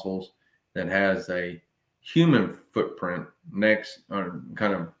other fossils that has a human footprint next, or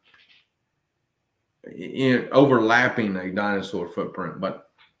kind of overlapping a dinosaur footprint, but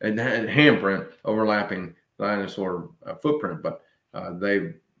a handprint overlapping dinosaur footprint. But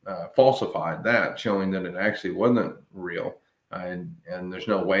they've falsified that, showing that it actually wasn't real. And there's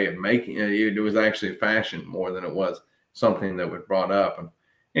no way of making it. It was actually a fashion more than it was something that was brought up. And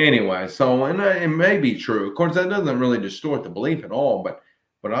anyway, so, and it may be true. Of course, that doesn't really distort the belief at all. But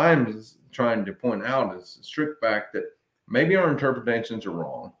what I'm trying to point out is the strict fact that maybe our interpretations are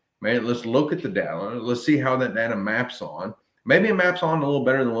wrong. Maybe let's look at the data. Let's see how that data maps on. Maybe it maps on a little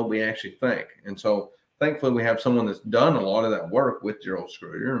better than what we actually think. And so thankfully, we have someone that's done a lot of that work with Gerald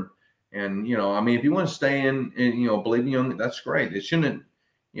Schroeder. And if you want to stay in and, believe in young, that's great. It shouldn't,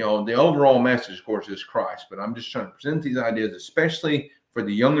 the overall message, of course, is Christ. But I'm just trying to present these ideas, especially for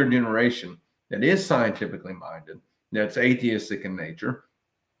the younger generation that is scientifically minded, that's atheistic in nature,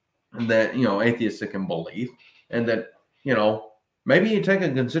 and that, atheistic in belief, and that, maybe you take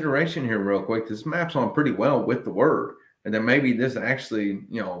a consideration here real quick. This maps on pretty well with the word. And then maybe this actually,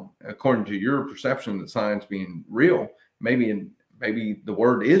 according to your perception that science being real, maybe the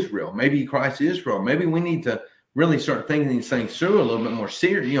word is real. Maybe Christ is real. Maybe we need to really start thinking these things through a little bit more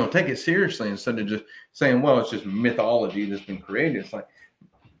serious, take it seriously instead of just saying, well, it's just mythology that's been created. It's like,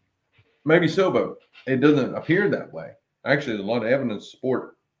 maybe so, but it doesn't appear that way. Actually, there's a lot of evidence to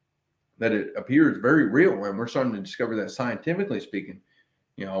support that it appears very real. And we're starting to discover that scientifically speaking,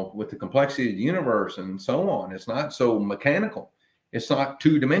 with the complexity of the universe and so on. It's not so mechanical. It's not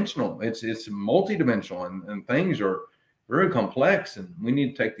two-dimensional. It's multi-dimensional, and things are very complex, and we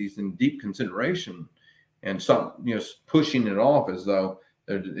need to take these in deep consideration and stop, pushing it off as though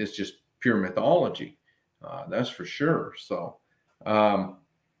it's just pure mythology. That's for sure. So,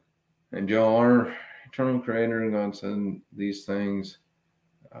 and Joe, our eternal creator, God said these things,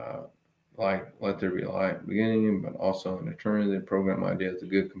 like let there be light beginning, but also in eternity. The program idea is a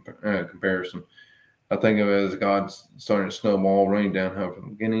good comparison. I think of it as God starting a snowball raining down from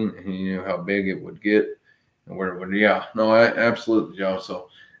the beginning, and he knew how big it would get and where it would. Yeah, no, absolutely, Joe. So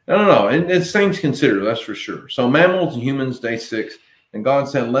I don't know. It's things considered, that's for sure. So mammals and humans, day 6. And God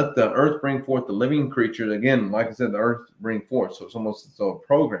said, let the earth bring forth the living creatures. Again, like I said, the earth bring forth. So it's almost its own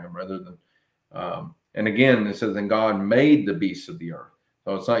program rather than, and again, it says, and God made the beasts of the earth.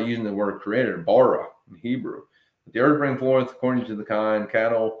 So it's not using the word creator, bara in Hebrew. But the earth bring forth according to the kind,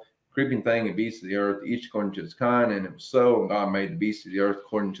 cattle, creeping thing, and beasts of the earth, each according to its kind. And it was so. And God made the beasts of the earth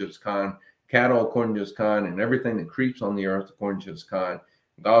according to its kind, cattle according to its kind, and everything that creeps on the earth according to its kind.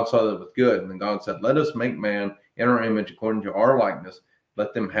 And God saw that it was good. And then God said, let us make man in our image according to our likeness.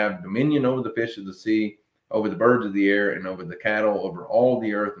 Let them have dominion over the fish of the sea, over the birds of the air, and over the cattle, over all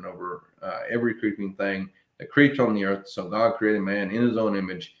the earth, and over every creeping thing that creeps on the earth. So God created man in his own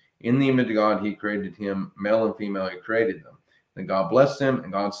image. In the image of God, he created him, male and female, he created them. Then God blessed them,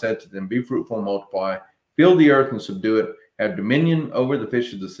 and God said to them, be fruitful and multiply, fill the earth and subdue it, have dominion over the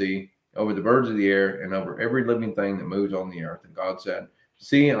fish of the sea, over the birds of the air, and over every living thing that moves on the earth. And God said,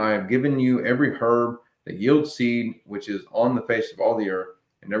 see, I have given you every herb that yields seed, which is on the face of all the earth,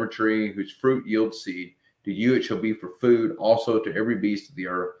 and every tree whose fruit yields seed. To you it shall be for food, also to every beast of the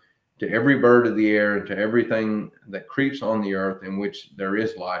earth, to every bird of the air, and to everything that creeps on the earth in which there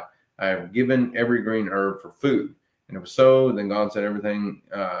is life. I have given every green herb for food. And it was so. Then God said everything,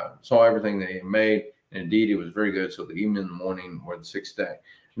 saw everything that he had made, and indeed it was very good. So the evening and the morning were the 6th day.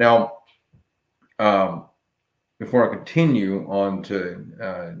 Now, before I continue on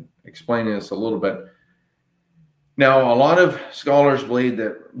to explain this a little bit. Now, a lot of scholars believe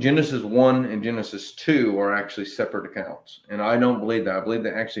that Genesis 1 and Genesis 2 are actually separate accounts. And I don't believe that. I believe they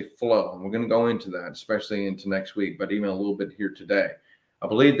actually flow. And we're going to go into that, especially into next week, but even a little bit here today. I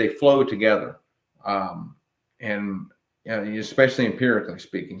believe they flow together. And especially empirically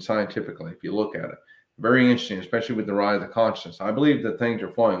speaking, scientifically, if you look at it. Very interesting, especially with the rise of consciousness. I believe that things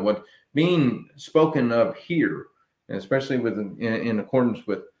are flowing. What being spoken of here, and especially in accordance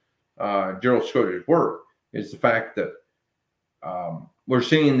with Gerald Schroeder's work, is the fact that we're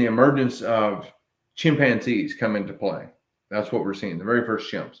seeing the emergence of chimpanzees come into play. That's what we're seeing, the very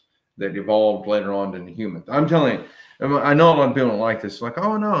first chimps that evolved later on into humans. I'm telling you, I know a lot of people don't like this. Like,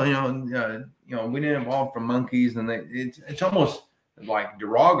 oh no, we didn't evolve from monkeys, and it's almost like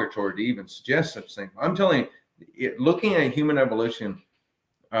derogatory to even suggest such thing. I'm telling you, looking at human evolution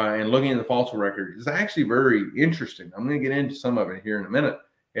and looking at the fossil record is actually very interesting. I'm going to get into some of it here in a minute.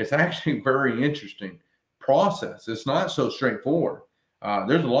 It's actually very interesting process. It's not so straightforward.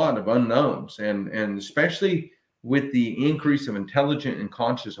 There's a lot of unknowns, and especially with the increase of intelligent and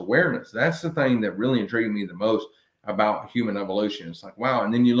conscious awareness. That's the thing that really intrigued me the most about human evolution. It's like, wow.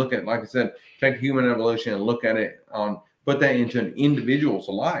 And then you look at, like I said, take human evolution and look at it put that into an individual's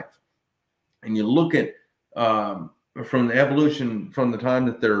life. And you look at from the evolution, from the time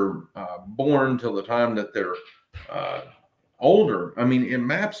that they're born till the time that they're older. I mean, it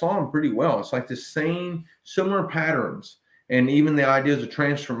maps on pretty well. It's like the same similar patterns, and even the ideas of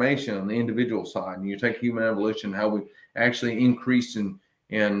transformation on the individual side. And you take human evolution, how we actually increased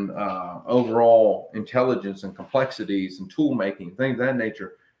in overall intelligence and complexities and tool making, things of that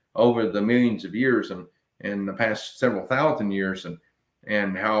nature over the millions of years and in the past several thousand years,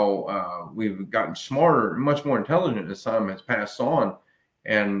 and how we've gotten smarter, much more intelligent as time has passed on.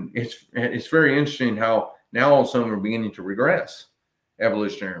 And it's very interesting how now all of a sudden we're beginning to regress,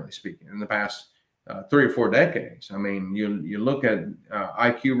 evolutionarily speaking, in the past 3 or 4 decades. I mean, you look at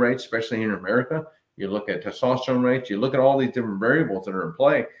IQ rates, especially here in America. You look at testosterone rates. You look at all these different variables that are in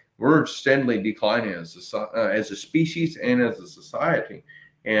play. We're steadily declining as a species and as a society.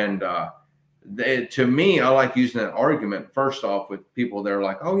 And to me, I like using that argument first off with people that are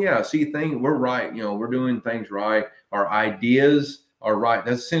like, oh yeah, we're right. We're doing things right. Our ideas are right.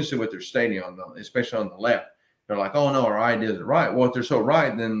 That's essentially what they're stating especially on the left. They're like, oh no, our ideas are right. Well, if they're so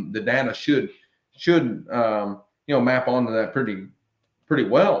right, then the data should map onto that pretty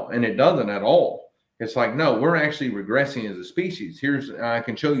well, and it doesn't at all. It's like, no, we're actually regressing as a species. I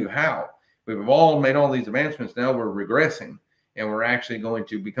can show you how. We've all made all these advancements. Now we're regressing, and we're actually going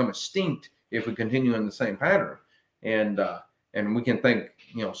to become extinct if we continue in the same pattern. And we can think,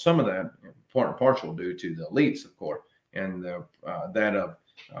 some of that part and partial due to the elites, of course, and that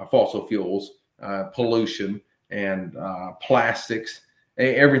of fossil fuels, pollution, and plastics,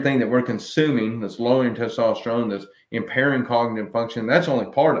 everything that we're consuming that's lowering testosterone, that's impairing cognitive function. That's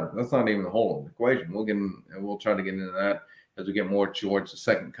only part of it. That's not even the whole of the equation. We'll try to get into that as we get more towards the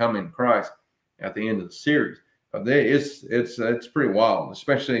second coming of Christ at the end of the series. But it's pretty wild,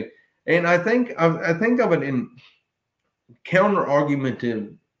 especially. And I think of it in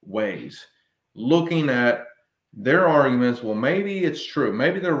counter-argumentative ways, looking at their arguments. Well, maybe it's true.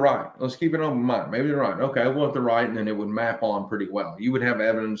 Maybe they're right. Let's keep it open mind. Maybe they're right. Okay, well, if they're right, and then it would map on pretty well. You would have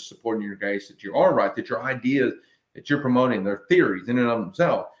evidence supporting your case that you are right, that your ideas that you're promoting, they're theories in and of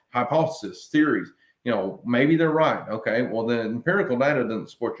themselves, hypothesis, theories. Maybe they're right. Okay, well, the empirical data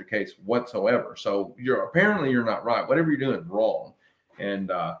doesn't support your case whatsoever. So you're not right. Whatever you're doing is wrong.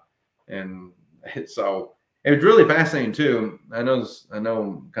 And so it was really fascinating too. I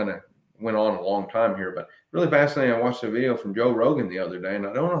know kind of went on a long time here, but really fascinating. I watched a video from Joe Rogan the other day, and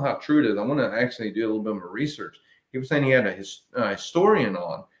I don't know how true it is. I want to actually do a little bit more research. He was saying he had a historian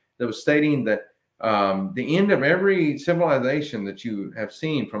on that was stating that the end of every civilization that you have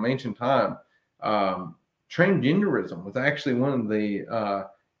seen from ancient time, transgenderism was actually one of the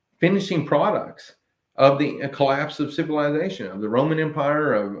finishing products of the collapse of civilization, of the Roman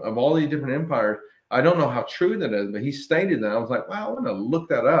Empire, of all these different empires. I don't know how true that is, but he stated that. I was like, wow, I want to look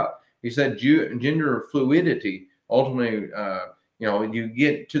that up. He said gender fluidity, ultimately, you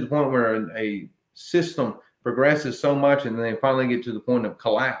get to the point where a system progresses so much, and then they finally get to the point of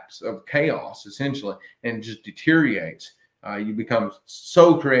collapse, of chaos, essentially, and just deteriorates. You become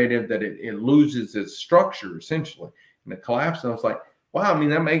so creative that it loses its structure, essentially, and it collapses. And I was like, wow, I mean,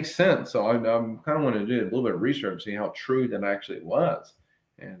 that makes sense. So I kind of want to do a little bit of research, see how true that actually was.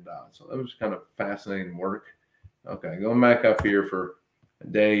 And so that was kind of fascinating work. Okay, going back up here for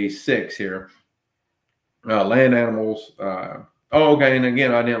day 6 here. Land animals, Oh, okay. And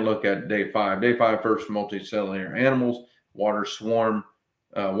again, I didn't look at day 5. Day 5, first multicellular animals, water swarm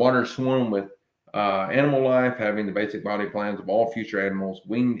with animal life, having the basic body plans of all future animals.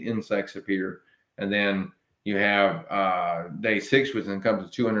 Winged insects appear. And then you have day 6, which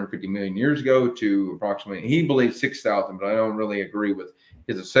encompasses 250 million years ago to approximately, he believes 6,000, but I don't really agree with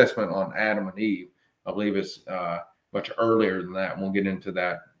his assessment on Adam and Eve. I believe it's much earlier than that. And we'll get into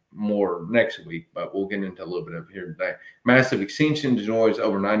that more next week, but we'll get into a little bit of it here today. Massive extinction destroys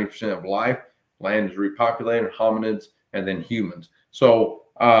over 90% of life. Land is repopulated, hominids, and then humans. So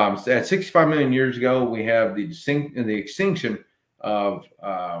at 65 million years ago, we have the extinction of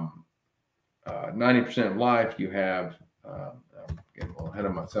 90% of life. You have, I'm getting a little ahead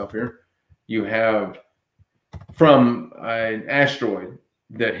of myself here. You have from an asteroid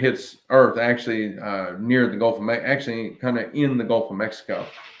that hits Earth, actually near the Gulf of Mexico, actually kind of in the Gulf of Mexico.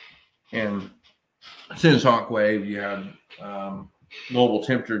 And since shockwave, you have global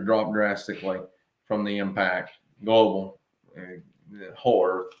temperature drop drastically from the impact, global, the whole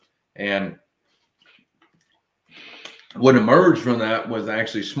Earth. And what emerged from that was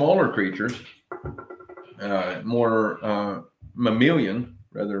actually smaller creatures, more mammalian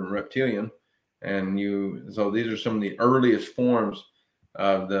rather than reptilian. And so these are some of the earliest forms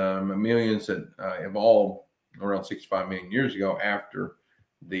of the mammalians that evolved around 65 million years ago after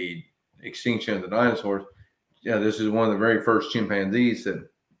the extinction of the dinosaurs. Yeah, this is one of the very first chimpanzees that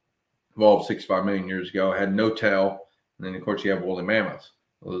evolved 65 million years ago, had no tail. And then, of course, you have woolly mammoths.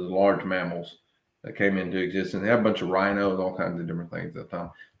 Those are large mammals that came into existence. They have a bunch of rhinos, all kinds of different things at the time.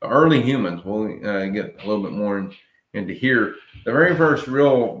 The early humans, we'll get a little bit more into here. The very first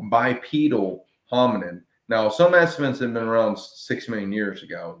real bipedal hominid. Now, some estimates have been around 6 million years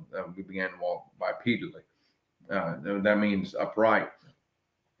ago. We began to walk bipedally. That means upright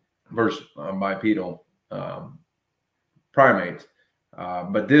versus bipedal primates.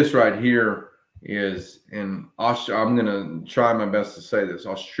 But this right here is in Australia. I'm going to try my best to say this.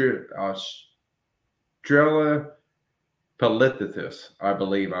 Australopithecus, I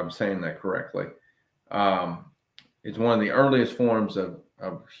believe I'm saying that correctly. It's one of the earliest forms of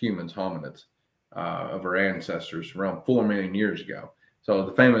humans, hominids, of our ancestors around 4 million years ago. So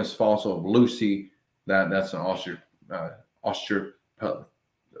the famous fossil of Lucy, that's an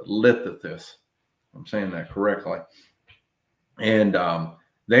Australopithecus. I'm saying that correctly. And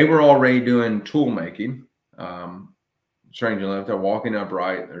they were already doing tool making. Strangely enough, they're walking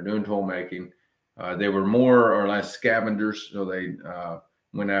upright. They're doing tool making. They were more or less scavengers, so they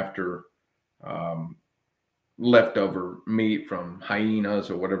went after leftover meat from hyenas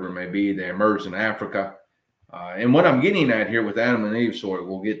or whatever it may be. They emerged in Africa. And what I'm getting at here with Adam and Eve, story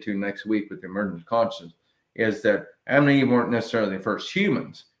we'll get to next week with the emergence of consciousness, is that Adam and Eve weren't necessarily the first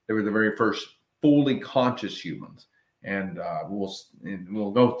humans. They were the very first fully conscious humans. And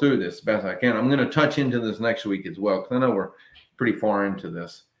we'll go through this as best I can. I'm going to touch into this next week as well, because I know we're pretty far into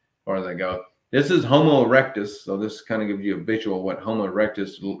this as far as I go. This is Homo erectus, so this kind of gives you a visual of what Homo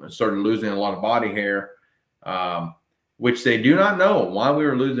erectus started losing a lot of body hair, which they do not know why we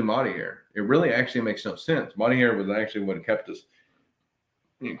were losing body hair. It really actually makes no sense. Body hair was actually what kept us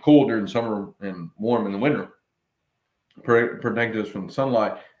cool during summer and warm in the winter, protected us from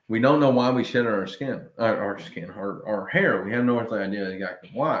sunlight. We don't know why we shed our hair. We have no earthly idea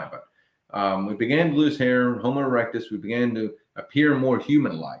exactly why, but we began to lose hair, Homo erectus. We began to appear more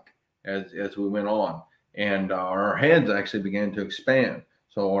human-like as we went on, and our heads actually began to expand.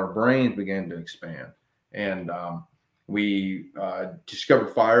 So our brains began to expand, and we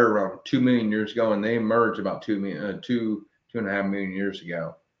discovered fire around 2 million years ago, and they emerged about 2.5 million years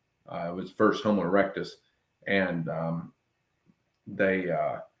ago. It was the first Homo erectus, and they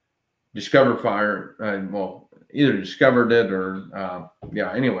discovered fire. Well, either discovered it or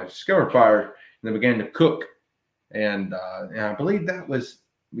anyway, discovered fire, and they began to cook. And I believe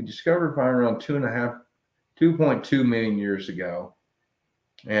we discovered fire around 2.2 million years ago.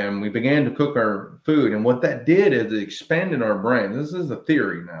 And we began to cook our food. And what that did is it expanded our brain. This is a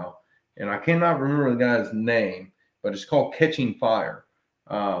theory now. And I cannot remember the guy's name, but it's called Catching Fire,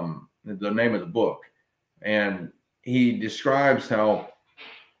 the name of the book. And he describes how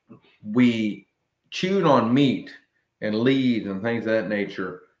we chewed on meat and leaves and things of that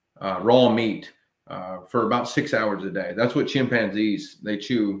nature, raw meat, for about 6 hours a day. That's what chimpanzees, they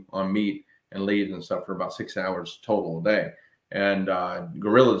chew on meat and leaves and stuff for about 6 hours total a day. And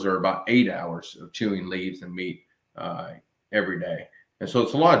gorillas are about 8 hours of chewing leaves and meat every day. And so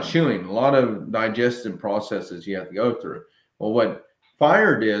it's a lot of chewing, a lot of digestive processes you have to go through. Well, what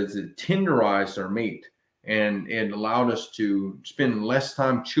fire did is it tenderized our meat, and it allowed us to spend less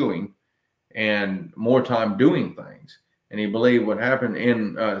time chewing and more time doing things. And he believed what happened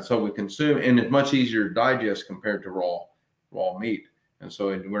so we consume, and it's much easier to digest compared to raw meat. And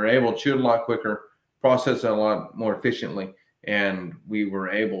so we're able to chew it a lot quicker, process it a lot more efficiently, and we were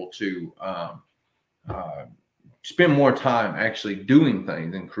able to spend more time actually doing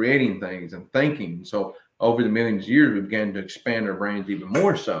things and creating things and thinking. So over the millions of years, we began to expand our brains even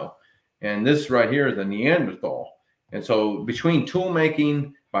more so. And this right here is the Neanderthal. And so between tool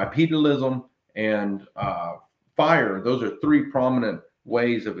making, bipedalism, and fire, those are three prominent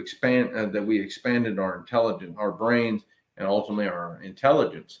ways of that we expanded our intelligence, our brains, and ultimately our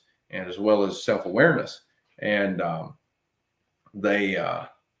intelligence, and as well as self-awareness. And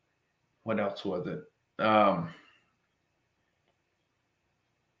what else was it?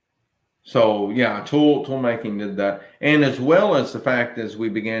 So yeah, tool making did that, and as well as the fact as we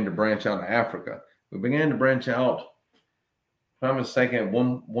began to branch out of Africa, we began to branch out. If I'm mistaken,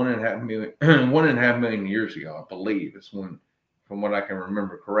 1.5 million 1.5 million years ago, I believe, is when, from what I can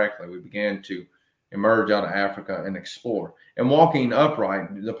remember correctly, we began to emerge out of Africa and explore. And walking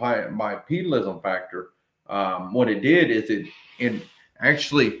upright, the bipedalism factor, what it did is it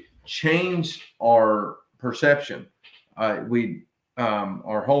actually changed our perception. Our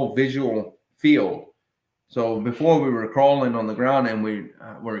whole visual field. So before we were crawling on the ground and we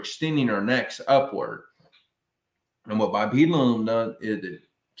were extending our necks upward. And what bipedalism does is it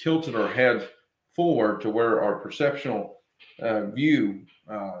tilted our heads forward to where our perceptual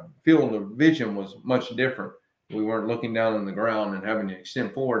field of vision was much different. We weren't looking down on the ground and having to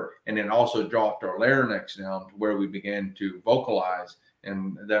extend forward. And it also dropped our larynx down to where we began to vocalize.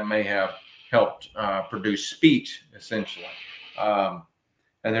 And that may have helped produce speech, essentially.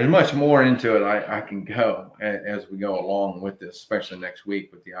 And there's much more into it. I can go as we go along with this, especially next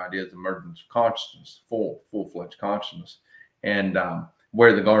week with the ideas of emergence of consciousness, full-fledged consciousness, and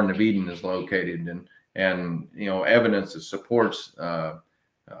where the Garden of Eden is located, and evidence that supports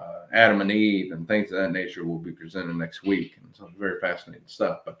Adam and Eve and things of that nature will be presented next week. And so it's very fascinating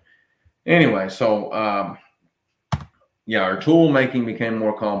stuff. But anyway, so our tool making became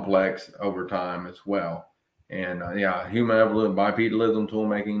more complex over time as well. And human evolution, bipedalism, tool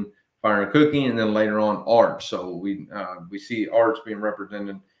making, fire and cooking, and then later on art. So we see arts being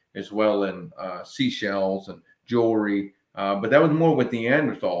represented as well in seashells and jewelry. But that was more with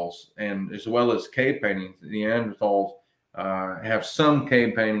Neanderthals, and as well as cave paintings. The Neanderthals have some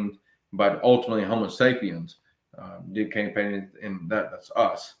cave paintings, but ultimately Homo sapiens did cave paintings, and that's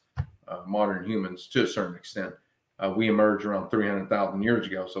us, modern humans, to a certain extent. We emerged around 300,000 years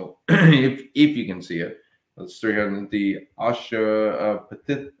ago. So if you can see it. That's 300. The Australius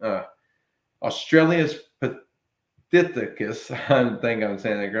Pithecus, I think I'm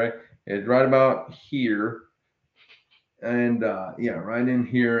saying that right. It's right about here, and right in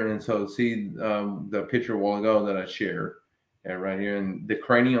here. And so see the picture a while ago that I shared, right here. And the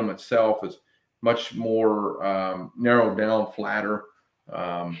cranium itself is much more narrowed down, flatter,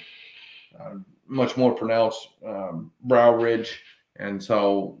 much more pronounced brow ridge. And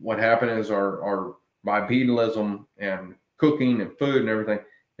so what happened is our bipedalism and cooking and food and everything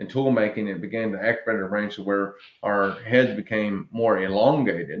and tool making, it began to activate our brains to where our heads became more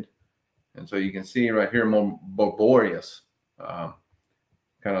elongated. And so you can see right here, more bulbous, kind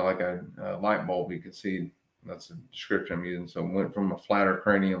of like a light bulb. You can see that's the description I'm using. So it went from a flatter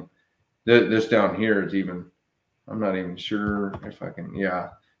cranium. This down here is even, I'm not even sure if I can,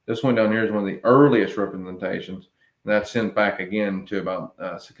 this one down here is one of the earliest representations. That's sent back again to about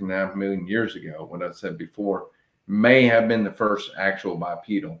 6.5 million years ago. What I said before may have been the first actual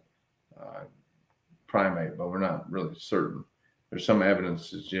bipedal primate, but we're not really certain. There's some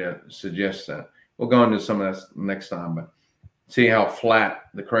evidence to suggest that. We'll go into some of that next time, but see how flat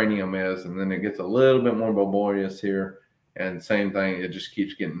the cranium is, and then it gets a little bit more bulbous here, and same thing. It just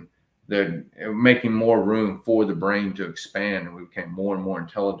keeps making more room for the brain to expand, and we became more and more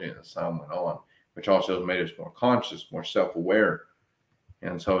intelligent as time went on, which also made us more conscious, more self-aware.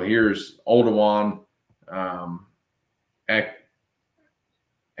 And so here's Oldowan,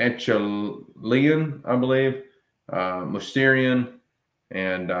 Echelian, I believe, Mysterian.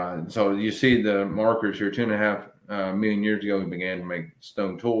 And so you see the markers here. 2.5 million years ago, we began to make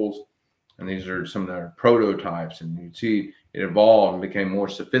stone tools. And these are some of their prototypes. And you see it evolved and became more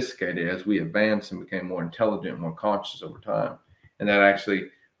sophisticated as we advanced and became more intelligent, more conscious over time. And that actually,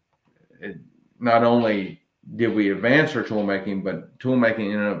 not only did we advance our tool making, but tool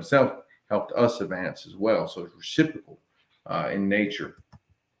making in and of itself helped us advance as well. So it's reciprocal in nature.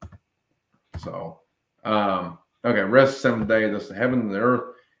 So, okay, rest the seventh day, thus the heaven and the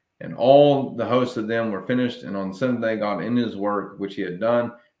earth, and all the hosts of them were finished. And on the seventh day, God ended his work which he had done.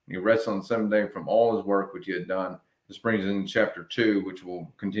 And he rested on the seventh day from all his work which he had done. This brings us in chapter 2, which we'll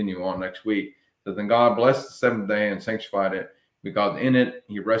continue on next week. That then God blessed the seventh day and sanctified it, because in it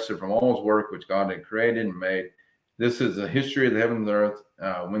he rested from all his work which God had created and made. This is the history of the heavens and the earth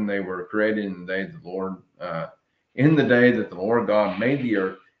when they were created in the day of the Lord. In the day that the Lord God made the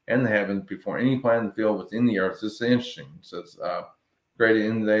earth and the heavens, before any plant in the field was in the earth. This is interesting. So it's created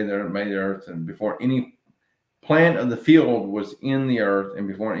in the day that it made the earth, and before any plant of the field was in the earth, and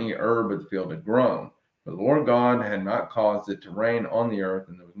before any herb of the field had grown. For the Lord God had not caused it to rain on the earth,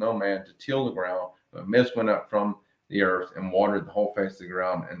 and there was no man to till the ground. But mist went up from the earth and watered the whole face of the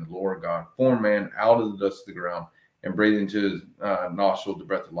ground. And the Lord God formed man out of the dust of the ground, and breathed into his nostrils the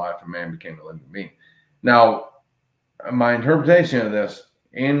breath of life, and man became a living being. Now, my interpretation of this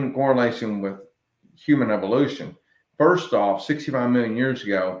in correlation with human evolution, first off, 65 million years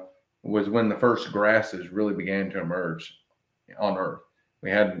ago was when the first grasses really began to emerge on Earth. We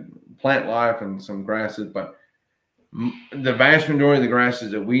had plant life and some grasses, but the vast majority of the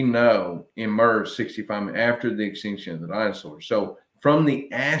grasses that we know emerged 65 after the extinction of the dinosaurs. So from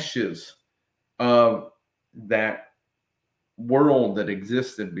the ashes of that world that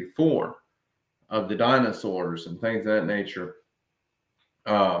existed before, of the dinosaurs and things of that nature,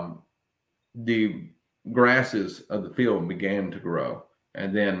 the grasses of the field began to grow.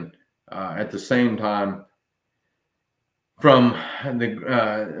 And then at the same time, from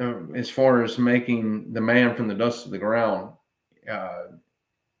the as far as making the man from the dust of the ground,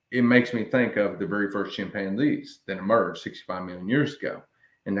 it makes me think of the very first chimpanzees that emerged 65 million years ago.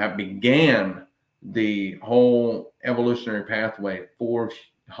 And that began the whole evolutionary pathway for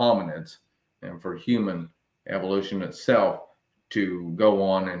hominids and for human evolution itself to go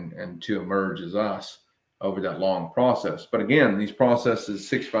on and to emerge as us over that long process. But again, these processes,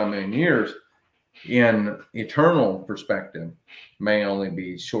 65 million years in eternal perspective, may only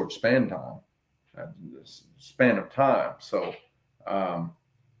be short span of time. So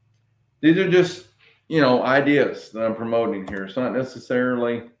these are just, ideas that I'm promoting here. It's not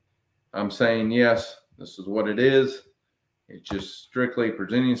necessarily I'm saying, yes, this is what it is. It's just strictly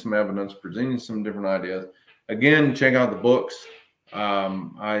presenting some evidence, presenting some different ideas. Again, check out the books.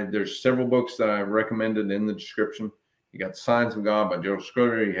 There's several books that I've recommended in the description. You got Signs of God by Gerald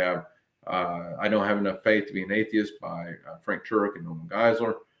Schroeder. You have I Don't Have Enough Faith to Be an Atheist by Frank Turek and Norman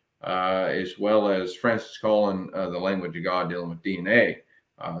Geisler, as well as Francis Collin, The Language of God, dealing with DNA.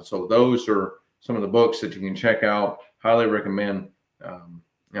 So those are some of the books that you can check out. Highly recommend.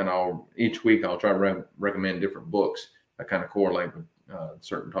 And each week I'll try to recommend different books that kind of correlate with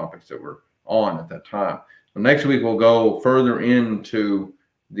certain topics that we're on at that time. Well, next week we'll go further into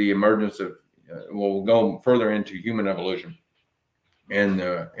the emergence of, we'll go further into human evolution and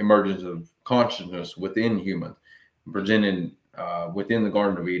the emergence of consciousness within humans, presented within the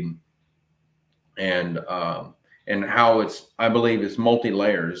Garden of Eden, and how it's, I believe, it's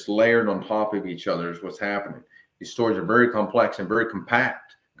multi-layered. It's layered on top of each other is what's happening. These stories are very complex and very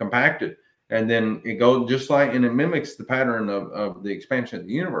compacted. And then it goes just like, and it mimics the pattern of the expansion of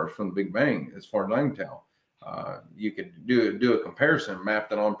the universe from the Big Bang, as far as I can tell. You could do a comparison, map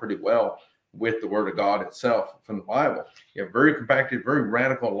that on pretty well with the Word of God itself from the Bible. You have very compacted, very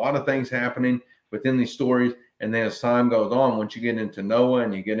radical, a lot of things happening within these stories. And then as time goes on, once you get into Noah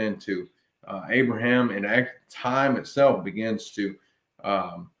and you get into Abraham, and time itself begins to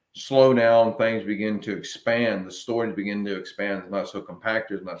slow down, things begin to expand, the stories begin to expand. It's not so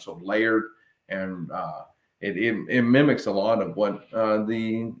compacted, it's not so layered, and it mimics a lot of what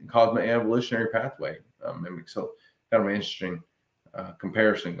the cosmic evolutionary pathway mimics. So kind of an interesting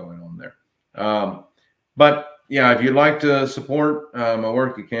comparison going on there. But yeah, if you'd like to support my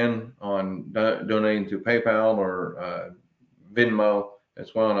work, you can on donating to PayPal or Venmo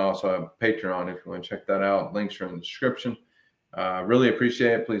as well, and I also have Patreon if you want to check that out. Links are in the description. Really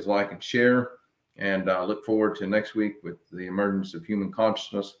appreciate it. Please like and share, and look forward to next week with the emergence of human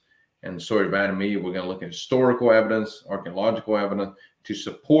consciousness and the story of Adam and Eve. We're going to look at historical evidence, archaeological evidence to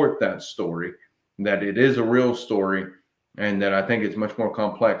support that story, that it is a real story, and that I think it's much more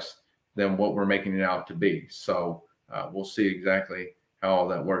complex than what we're making it out to be. So we'll see exactly how all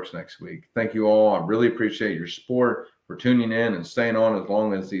that works next week. Thank you all. I really appreciate your support for tuning in and staying on as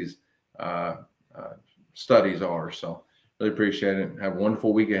long as these studies are. So really appreciate it. Have a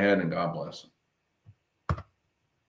wonderful week ahead, and God bless.